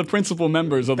 He's part of the principal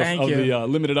members of the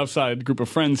Limited Upside group of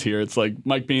friends here. It's like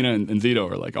Mike Bina and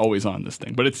Zito are like always on this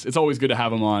thing. But it's always good to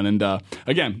have him on. And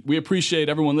again, we appreciate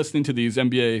everyone listening to these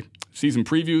NBA season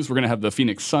previews. We're going to have the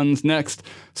Phoenix Suns next,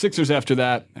 Sixers after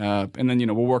that, and then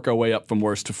we'll work our way up from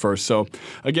worst to first. So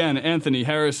again, Anthony,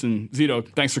 Harrison, Zito,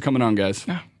 thanks for coming on, guys.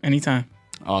 Anytime.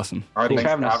 Awesome. All right, thanks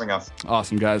for having us.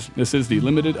 Awesome, guys. This is the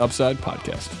Limited Upside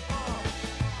Podcast.